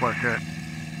it's pretty close to it.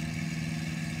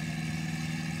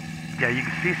 Yeah, you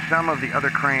can see some of the other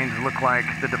cranes look like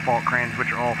the default cranes,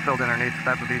 which are all filled underneath.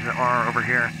 That's what these are over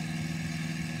here.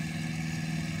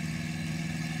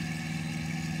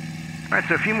 All right,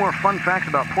 so a few more fun facts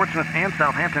about Portsmouth and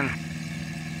Southampton.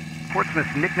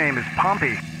 Portsmouth's nickname is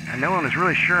Pompey, and no one is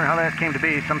really sure how that came to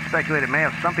be. Some speculate it may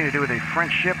have something to do with a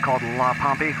French ship called La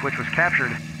Pompey, which was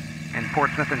captured in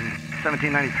Portsmouth in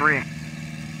 1793.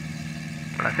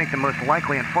 But I think the most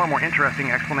likely and far more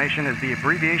interesting explanation is the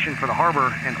abbreviation for the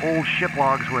harbor in old ship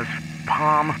logs was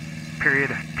POM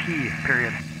period P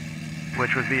period,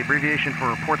 which was the abbreviation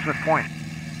for Portsmouth Point.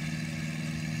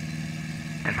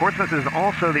 And Portsmouth is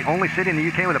also the only city in the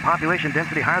UK with a population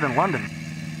density higher than London.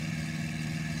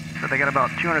 So they got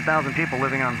about 200,000 people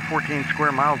living on 14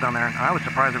 square miles down there. I was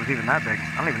surprised it was even that big.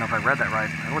 I don't even know if I read that right.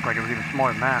 It looked like it was even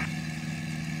smaller than that.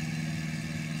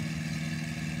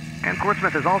 And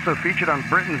Portsmouth is also featured on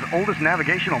Britain's oldest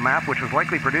navigational map, which was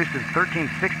likely produced in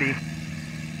 1360,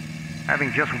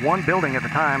 having just one building at the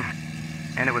time,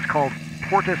 and it was called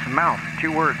Portus Mouth,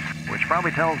 2 words, which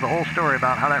probably tells the whole story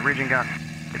about how that region got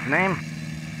its name.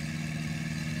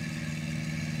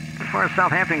 As far as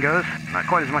Southampton goes, not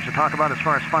quite as much to talk about as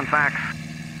far as fun facts,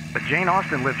 but Jane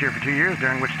Austen lived here for 2 years,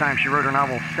 during which time she wrote her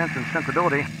novel Sense and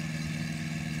Sensibility.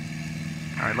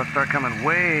 All right, let's start coming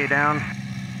way down.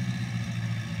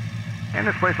 And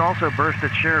this place also birthed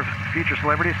its share of future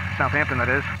celebrities, Southampton that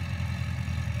is.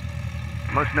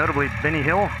 Most notably Benny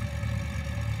Hill,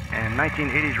 and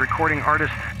 1980s recording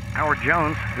artist Howard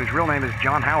Jones, whose real name is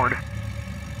John Howard.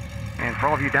 And for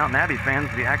all of you Downton Abbey fans,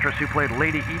 the actress who played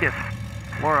Lady Edith,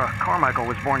 Laura Carmichael,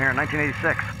 was born here in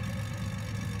 1986.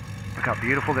 Look how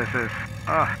beautiful this is.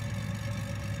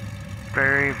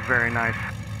 Very, very nice.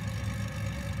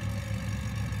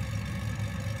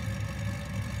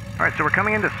 All right, so we're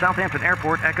coming into Southampton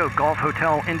Airport, Echo Golf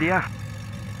Hotel, India.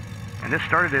 And this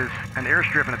started as an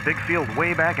airstrip in a big field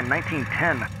way back in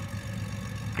 1910.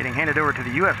 Getting handed over to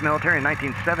the U.S. military in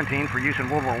 1917 for use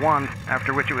in World War I,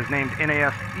 after which it was named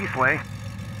NAS Eastleigh,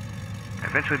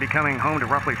 eventually becoming home to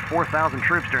roughly 4,000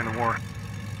 troops during the war.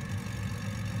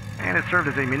 And it served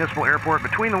as a municipal airport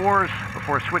between the wars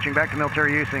before switching back to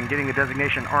military use and getting the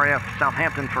designation RAF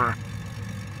Southampton for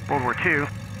World War II.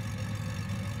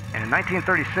 And in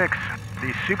 1936,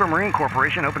 the Supermarine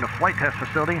Corporation opened a flight test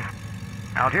facility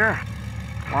out here,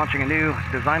 launching a new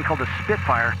design called the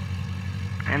Spitfire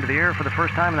into the air for the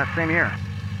first time in that same year.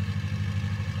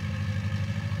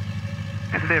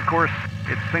 And today, of course,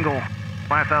 its single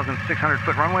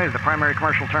 5,600-foot runway is the primary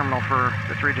commercial terminal for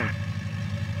this region.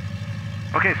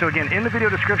 Okay, so again, in the video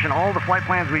description, all the flight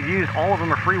plans we've used, all of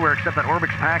them are freeware except that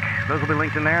Orbix pack. Those will be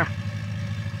linked in there.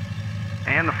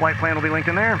 And the flight plan will be linked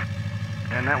in there.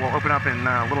 And that will open up in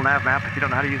little NavMap. If you don't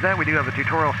know how to use that, we do have a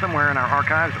tutorial somewhere in our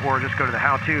archives, or just go to the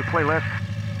how-to playlist.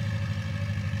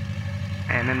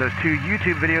 And then those 2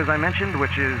 YouTube videos I mentioned,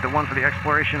 which is the one for the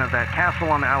exploration of that castle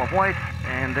on the Isle of Wight,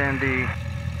 and then the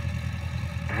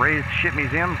raised ship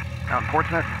museum out in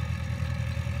Portsmouth.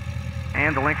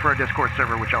 and the link for our Discord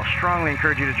server, which I'll strongly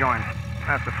encourage you to join.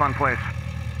 That's a fun place.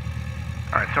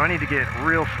 Alright, so I need to get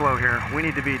real slow here. We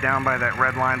need to be down by that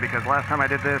red line because last time I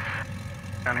did this,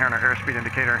 down here on our airspeed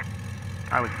indicator,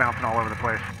 I was bouncing all over the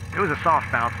place. It was a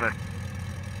soft bounce, but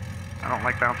I don't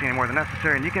like bouncing any more than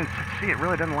necessary, and you can see it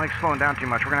really doesn't like slowing down too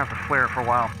much. We're going to have to flare it for a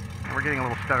while, and we're getting a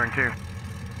little stuttering too.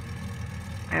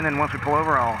 And then once we pull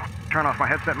over, I'll turn off my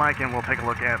headset mic, and we'll take a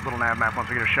look at little NavMap once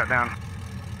we get it shut down.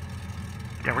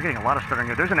 Yeah, we're getting a lot of stuttering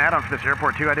here. There's an add-on for this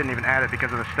airport too. I didn't even add it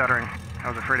because of the stuttering. I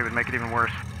was afraid it would make it even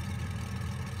worse.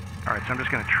 Alright, so I'm just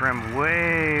going to trim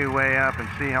way, way up and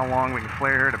see how long we can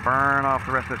flare here to burn off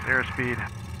the rest of this airspeed.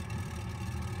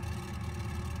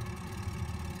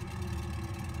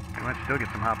 I might still get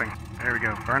some hopping. There we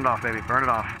go. Burned off, baby. Burn it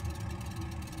off.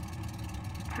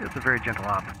 See, it's a very gentle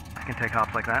hop. I can take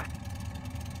hops like that.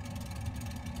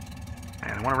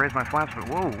 And I want to raise my flaps, but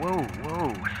whoa, whoa,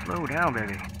 whoa. Slow down,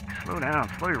 baby. Slow down.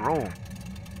 Slow your roll.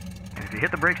 And if you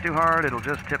hit the brakes too hard, it'll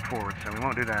just tip forward, so we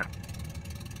won't do that.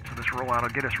 So this rollout will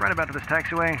get us right about to this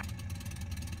taxiway.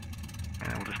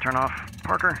 And we'll just turn off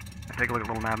Parker and take a look at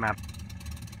little NavMap.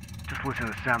 Just listen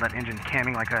to the sound of that engine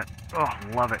camming like that. Oh,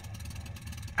 love it.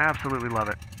 Absolutely love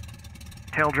it.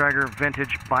 Tail dragger,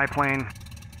 vintage, biplane.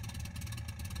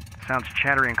 Sounds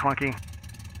chattery and clunky.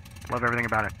 Love everything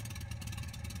about it.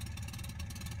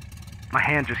 My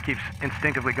hand just keeps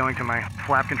instinctively going to my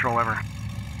flap control lever,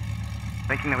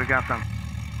 thinking that we've got some.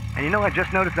 And you know, I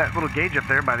just noticed that little gauge up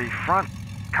there by the front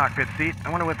cockpit seat. I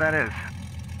wonder what that is.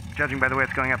 Judging by the way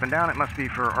it's going up and down, it must be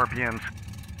for RPMs.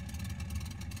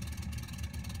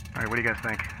 Alright, what do you guys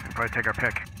think? We'll probably take our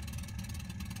pick.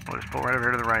 We'll just pull right over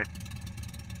here to the right.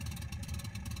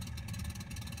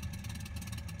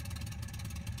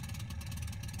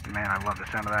 Man, I love the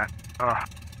sound of that. Oh,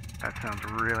 that sounds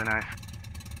really nice.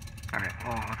 Alright,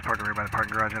 well, let's park over here by the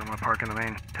parking garage. I don't want to park in the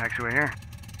main taxiway here.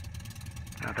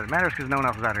 Not that it matters because no one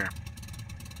else is out here.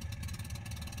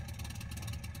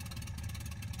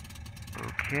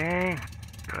 Okay,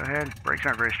 go ahead. Brakes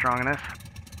aren't very strong in this.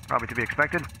 Probably to be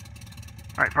expected.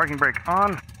 Alright, parking brake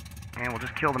on. And we'll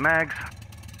just kill the mags.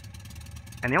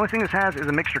 And the only thing this has is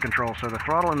a mixture control, so the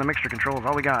throttle and the mixture control is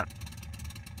all we got.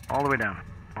 All the way down.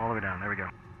 All the way down. There we go.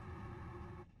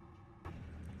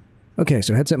 Okay,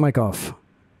 so headset mic off.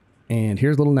 And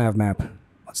here's a little nav map.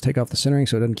 Let's take off the centering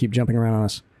so it doesn't keep jumping around on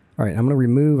us. All right, I'm going to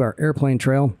remove our airplane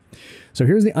trail. So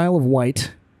here's the Isle of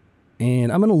Wight.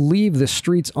 And I'm going to leave the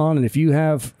streets on. And if you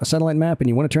have a satellite map and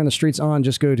you want to turn the streets on,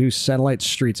 just go to satellite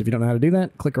streets. If you don't know how to do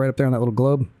that, click right up there on that little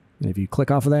globe. And if you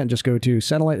click off of that and just go to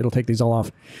satellite, it'll take these all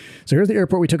off. So here's the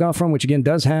airport we took off from, which again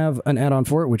does have an add-on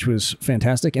for it, which was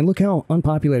fantastic. And look how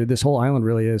unpopulated this whole island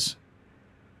really is.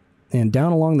 And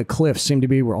down along the cliffs seem to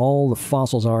be where all the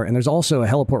fossils are. And there's also a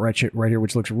heliport right here,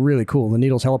 which looks really cool. The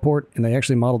Needles heliport, and they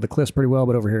actually modeled the cliffs pretty well,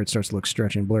 but over here it starts to look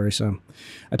stretchy and blurry. So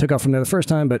I took off from there the first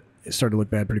time, but it started to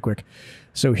look bad pretty quick.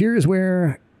 So here is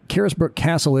where Carisbrooke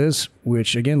Castle is,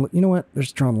 which again, you know what?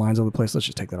 There's drawn lines all over the place. Let's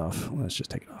just take that off. Let's just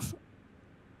take it off.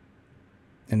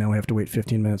 And now we have to wait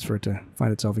 15 minutes for it to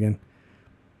find itself again.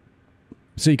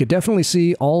 So you could definitely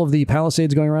see all of the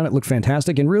palisades going around. It looked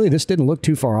fantastic. And really, this didn't look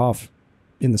too far off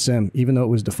in the sim, even though it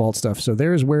was default stuff. So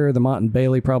there's where the Mott and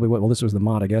Bailey probably went. Well, this was the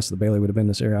Mott, I guess. The Bailey would have been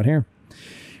this area out here,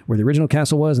 where the original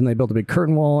castle was. And they built a big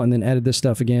curtain wall and then added this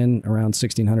stuff again around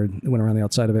 1600. It went around the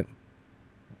outside of it.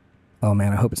 Oh,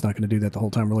 man, I hope it's not going to do that the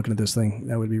whole time we're looking at this thing.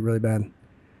 That would be really bad.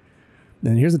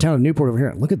 And here's the town of Newport over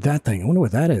here. Look at that thing. I wonder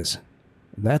what that is.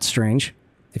 That's strange.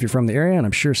 If you're from the area, and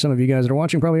I'm sure some of you guys that are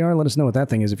watching probably are, let us know what that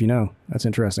thing is if you know. That's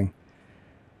interesting.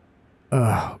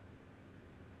 All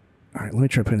right, let me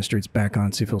try putting the streets back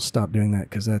on, see if he'll stop doing that,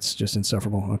 because that's just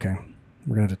insufferable. Okay,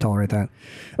 we're going to have to tolerate that.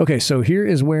 Okay, so here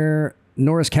is where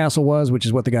Norris Castle was, which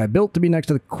is what the guy built to be next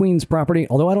to the Queen's property.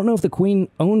 Although I don't know if the Queen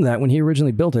owned that when he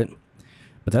originally built it.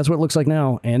 But that's what it looks like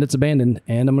now, and it's abandoned.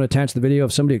 And I'm going to attach the video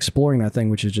of somebody exploring that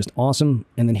thing, which is just awesome.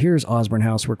 And then here's Osborne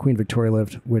House, where Queen Victoria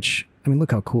lived, which, I mean,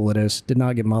 look how cool it is. Did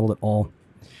not get modeled at all.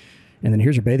 And then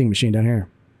here's her bathing machine down here.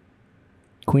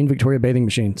 Queen Victoria bathing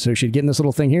machine. So she'd get in this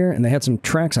little thing here, and they had some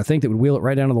tracks, I think, that would wheel it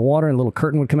right down to the water, and a little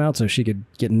curtain would come out so she could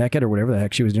get naked or whatever the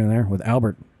heck she was doing there with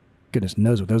Albert. Goodness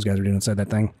knows what those guys were doing inside that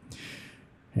thing.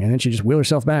 And then she just wheel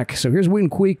herself back. So here's Wooten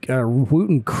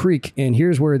Creek, and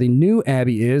here's where the new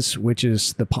Abbey is, which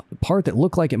is the part that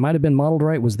looked like it might have been modeled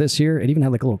right was this here. It even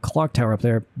had like a little clock tower up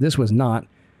there. This was not.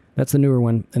 That's the newer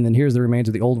one. And then here's the remains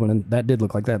of the old one, and that did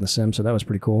look like that in the sim, so that was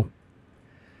pretty cool.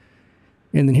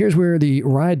 And then here's where the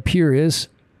Ryde Pier is,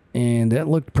 and that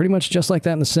looked pretty much just like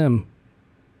that in the sim.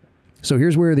 So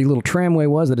here's where the little tramway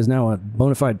was that is now a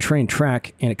bona fide train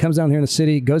track, and it comes down here in the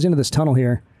city, goes into this tunnel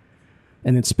here,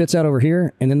 and then spits out over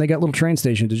here, and then they got little train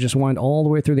stations to just wind all the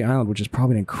way through the island, which is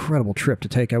probably an incredible trip to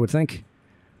take, I would think.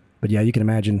 But yeah, you can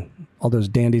imagine all those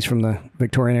dandies from the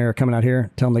Victorian era coming out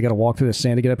here, telling them they got to walk through the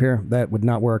sand to get up here. That would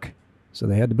not work. So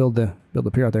they had to build the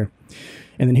pier out there.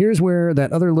 And then here's where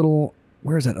that other little...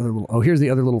 Where's that other little... Oh, here's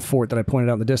the other little fort that I pointed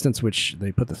out in the distance, which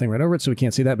they put the thing right over it, so we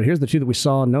can't see that. But here's the two that we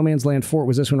saw. No Man's Land Fort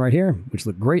was this one right here, which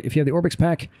looked great if you have the Orbix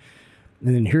pack.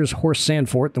 And then here's Horse Sand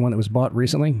Fort, the one that was bought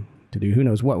recently to do who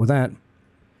knows what with that.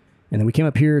 And then we came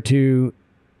up here to...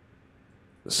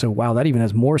 So, wow, that even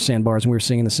has more sandbars than we were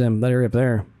seeing in the sim. That area up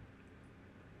there.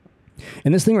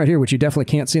 And this thing right here, which you definitely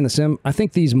can't see in the sim, I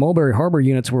think these Mulberry Harbor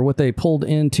units were what they pulled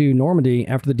into Normandy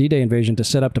after the D-Day invasion to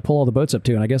set up to pull all the boats up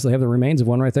to. And I guess they have the remains of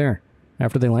one right there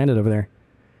after they landed over there.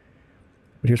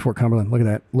 But here's Fort Cumberland. Look at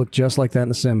that. Looked just like that in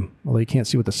the sim. Although you can't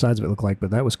see what the sides of it look like, but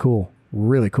that was cool.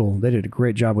 Really cool. They did a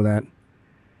great job with that.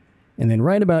 And then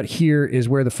right about here is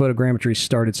where the photogrammetry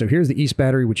started. So here's the East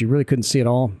Battery, which you really couldn't see at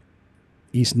all.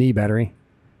 East Knee Battery.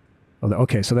 Oh,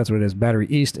 okay, so that's what it is. Battery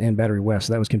East and Battery West.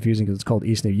 So that was confusing because it's called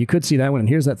East Knee. You could see that one, and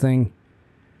here's that thing.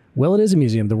 Well, it is a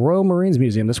museum. The Royal Marines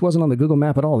Museum. This wasn't on the Google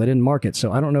map at all. They didn't mark it,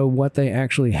 so I don't know what they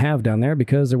actually have down there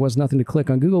because there was nothing to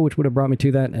click on Google, which would have brought me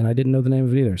to that, and I didn't know the name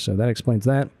of it either, so that explains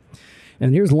that.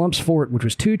 And here's Lumps Fort, which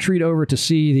was too treed over to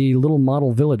see the little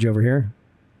model village over here.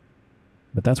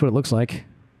 But that's what it looks like.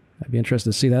 I'd be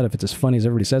interested to see that if it's as funny as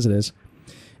everybody says it is.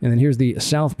 And then here's the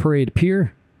South Parade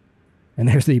Pier. And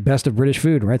there's the best of British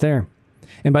food right there.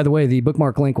 And by the way, the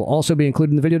bookmark link will also be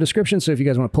included in the video description, so if you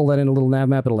guys want to pull that in a little nav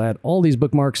map, it'll add all these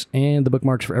bookmarks and the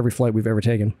bookmarks for every flight we've ever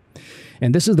taken.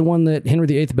 And this is the one that Henry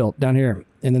VIII built down here,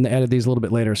 and then they added these a little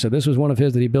bit later. So this was one of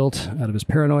his that he built out of his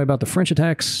paranoia about the French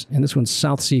attacks, and this one's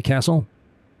South Sea Castle.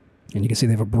 And you can see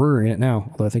they have a brewery in it now,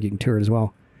 although I think you can tour it as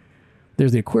well.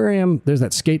 There's the aquarium. There's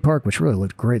that skate park, which really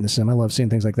looked great in the sim. I love seeing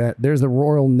things like that. There's the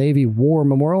Royal Navy War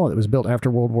Memorial. It was built after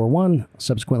World War I,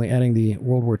 subsequently adding the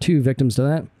World War II victims to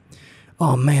that.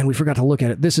 Oh, man, we forgot to look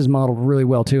at it. This is modeled really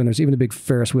well, too, and there's even a big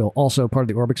Ferris wheel, also part of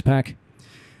the Orbix pack.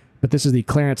 But this is the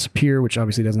Clarence Pier, which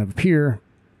obviously doesn't have a pier,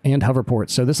 and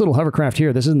hoverport. So this little hovercraft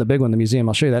here, this isn't the big one in the museum.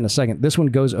 I'll show you that in a second. This one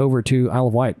goes over to Isle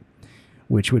of Wight,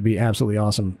 which would be absolutely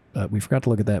awesome. We forgot to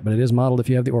look at that, but it is modeled if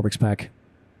you have the Orbix pack.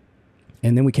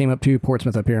 And then we came up to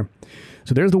Portsmouth up here.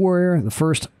 So there's the Warrior, the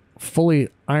first fully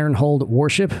iron-hulled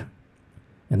warship.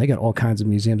 And they got all kinds of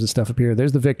museums and stuff up here.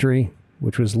 There's the Victory,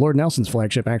 which was Lord Nelson's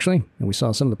flagship, actually. And we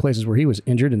saw some of the places where he was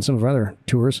injured in some of our other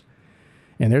tours.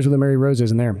 And there's where the Mary Rose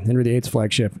is in there, Henry VIII's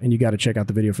flagship. And you got to check out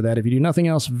the video for that. If you do nothing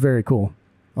else, very cool.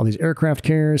 All these aircraft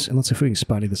carriers. And let's see if we can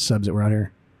spot any of the subs that were out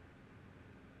here.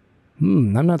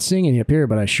 I'm not seeing any up here,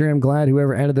 but I sure am glad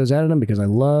whoever added those added them because I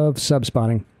love sub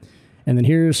spotting. And then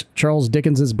here's Charles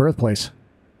Dickens's birthplace,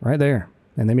 right there.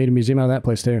 And they made a museum out of that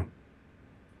place, too.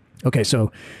 Okay,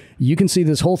 so you can see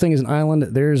this whole thing is an island.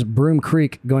 There's Broom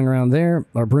Creek going around there,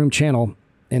 or Broom Channel.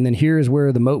 And then here's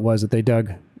where the moat was that they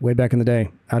dug way back in the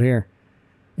day, out here.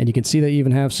 And you can see they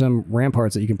even have some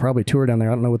ramparts that you can probably tour down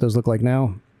there. I don't know what those look like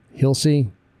now.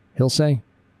 Hillsea?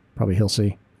 Probably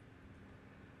Hillsea.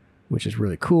 Which is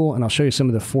really cool. And I'll show you some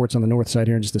of the forts on the north side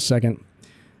here in just a second.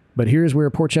 But here's where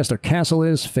Portchester Castle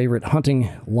is, favorite hunting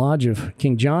lodge of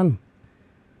King John.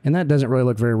 And that doesn't really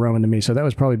look very Roman to me, so that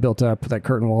was probably built up, that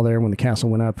curtain wall there when the castle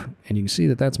went up. And you can see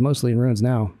that that's mostly in ruins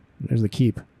now. There's the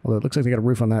keep. Although it looks like they got a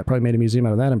roof on that. Probably made a museum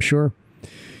out of that, I'm sure.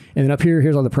 And then up here,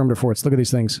 here's all the perimeter forts. Look at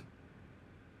these things.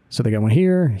 So they got one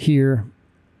here, here,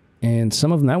 and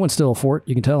some of them, that one's still a fort.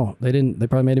 You can tell. They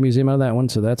probably made a museum out of that one,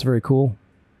 so that's very cool.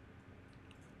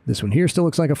 This one here still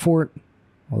looks like a fort.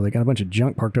 Although they got a bunch of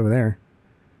junk parked over there.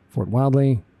 Fort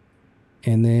Wildley.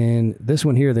 And then this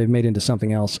one here they've made into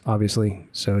something else, obviously.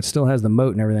 So it still has the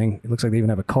moat and everything. It looks like they even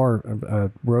have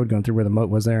a road going through where the moat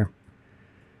was there.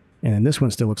 And then this one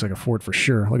still looks like a fort for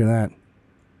sure. Look at that.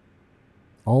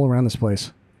 All around this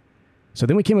place. So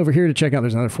then we came over here to check out.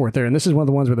 There's another fort there. And this is one of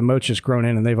the ones where the moat's just grown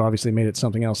in, and they've obviously made it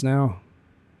something else now.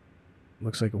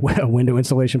 Looks like a window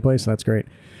installation place. That's great.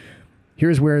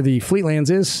 Here's where the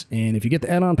Fleetlands is, and if you get the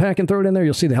add-on pack and throw it in there,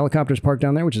 you'll see the helicopters parked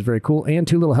down there, which is very cool, and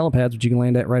two little helipads, which you can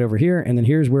land at right over here, and then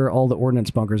here's where all the ordnance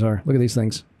bunkers are. Look at these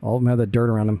things. All of them have that dirt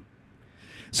around them.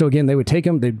 So again, they would take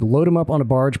them, they'd load them up on a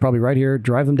barge, probably right here,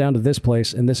 drive them down to this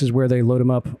place, and this is where they load them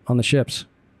up on the ships.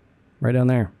 Right down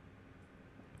there.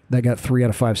 That got 3 out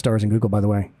of 5 stars in Google, by the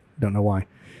way. Don't know why.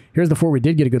 Here's the fort we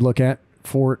did get a good look at,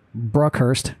 Fort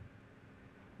Brockhurst,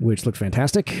 which looked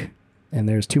fantastic. And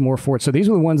there's 2 more forts. So these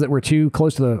were the ones that were too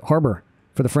close to the harbor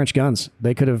for the French guns.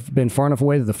 They could have been far enough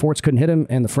away that the forts couldn't hit them,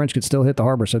 and the French could still hit the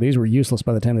harbor. So these were useless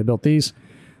by the time they built these.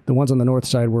 The ones on the north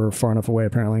side were far enough away,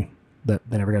 apparently, that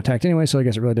they never got attacked anyway, so I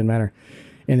guess it really didn't matter.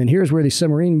 And then here's where the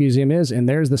submarine museum is, and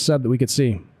there's the sub that we could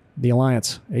see. the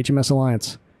Alliance, HMS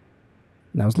Alliance.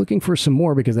 And I was looking for some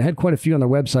more because they had quite a few on their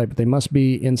website, but they must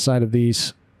be inside of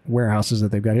these warehouses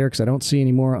that they've got here because I don't see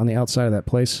any more on the outside of that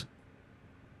place.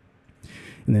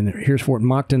 And then here's Fort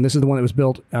Moncton. This is the one that was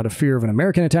built out of fear of an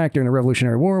American attack during the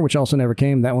Revolutionary War, which also never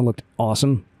came. That one looked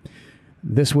awesome.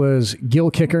 This was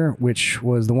Gill Kicker, which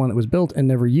was the one that was built and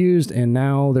never used, and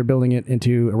now they're building it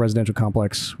into a residential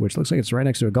complex, which looks like it's right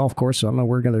next to a golf course, so I don't know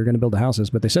where they're going to build the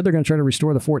houses, but they said they're going to try to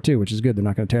restore the fort too, which is good. They're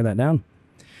not going to tear that down.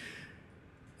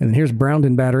 And then here's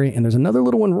Browndon Battery, and there's another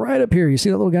little one right up here. You see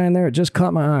that little guy in there? It just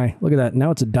caught my eye. Look at that. Now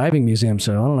it's a diving museum,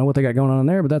 so I don't know what they got going on in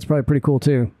there, but that's probably pretty cool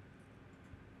too.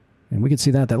 And we can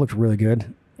see that. That looks really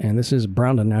good. And this is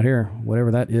Browndon out here, whatever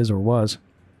that is or was.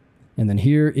 And then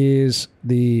here is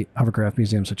the Hovercraft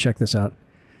Museum, so check this out.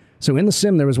 So in the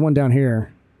sim, there was one down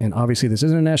here, and obviously this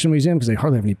isn't a national museum because they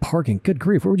hardly have any parking. Good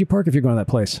grief, where would you park if you're going to that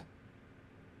place?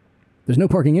 There's no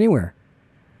parking anywhere.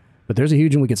 But there's a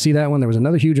huge one. We could see that one. There was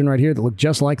another huge one right here that looked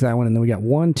just like that one, and then we got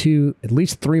 1, 2, at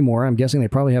least 3 more. I'm guessing they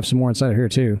probably have some more inside of here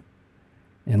too.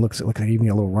 And looks like they even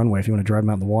got a little runway if you want to drive them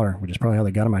out in the water, which is probably how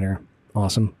they got them out here.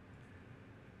 Awesome.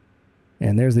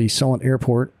 And there's the Solent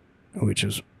Airport, which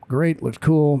is great, looks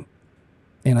cool.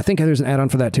 And I think there's an add-on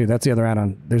for that too. That's the other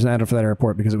add-on. There's an add-on for that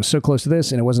airport because it was so close to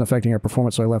this and it wasn't affecting our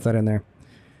performance, so I left that in there.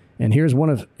 And here's one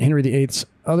of Henry VIII's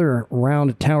other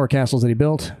round tower castles that he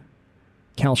built,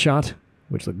 Calshot,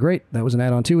 which looked great. That was an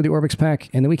add-on too with the Orbix pack.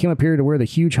 And then we came up here to where the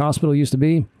huge hospital used to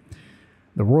be,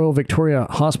 the Royal Victoria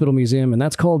Hospital Museum, and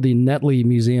that's called the Netley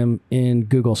Museum in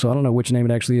Google. So I don't know which name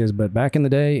it actually is, but back in the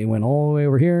day, it went all the way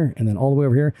over here and then all the way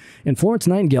over here. And Florence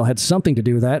Nightingale had something to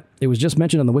do with that. It was just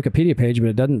mentioned on the Wikipedia page, but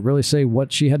it doesn't really say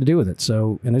what she had to do with it.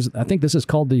 So, and I think this is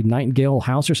called the Nightingale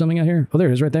House or something out here. Oh, there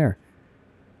it is right there.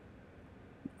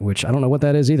 Which I don't know what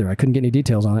that is either. I couldn't get any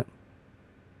details on it.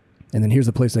 And then here's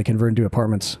the place they converted into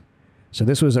apartments. So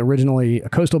this was originally a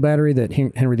coastal battery that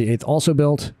Henry VIII also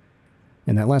built.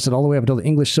 And that lasted all the way up until the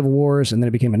English Civil Wars, and then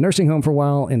it became a nursing home for a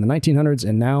while in the 1900s,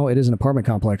 and now it is an apartment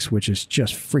complex, which is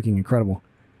just freaking incredible.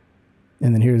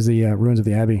 And then here's the ruins of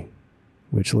the Abbey,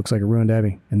 which looks like a ruined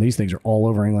Abbey. And these things are all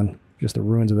over England, just the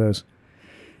ruins of those.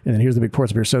 And then here's the big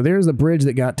Portsmouth Pier. So there's the bridge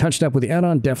that got touched up with the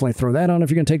add-on. Definitely throw that on if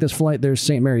you're going to take this flight. There's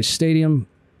St. Mary's Stadium.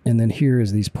 And then here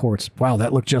is these ports. Wow,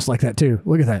 that looked just like that too.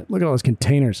 Look at that. Look at all those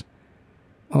containers.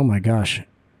 Oh my gosh.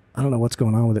 I don't know what's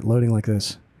going on with it loading like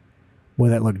this. Boy,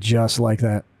 that looked just like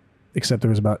that, except there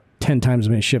was about 10 times as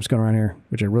many ships going around here,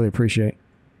 which I really appreciate.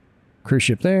 Cruise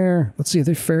ship there. Let's see if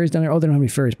there's ferries down there. Oh, they don't have any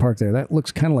ferries parked there. That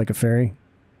looks kind of like a ferry.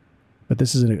 But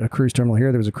this is a cruise terminal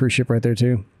here. There was a cruise ship right there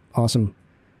too. Awesome.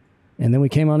 And then we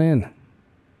came on in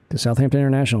to Southampton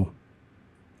International.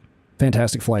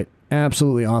 Fantastic flight.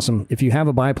 Absolutely awesome. If you have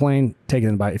a biplane, take it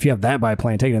in if you have that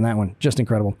biplane, take it in that one. Just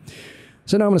incredible.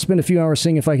 So now I'm going to spend a few hours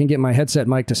seeing if I can get my headset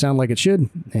mic to sound like it should,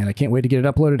 and I can't wait to get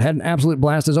it uploaded. Had an absolute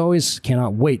blast as always.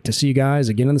 Cannot wait to see you guys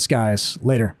again in the skies.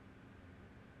 Later.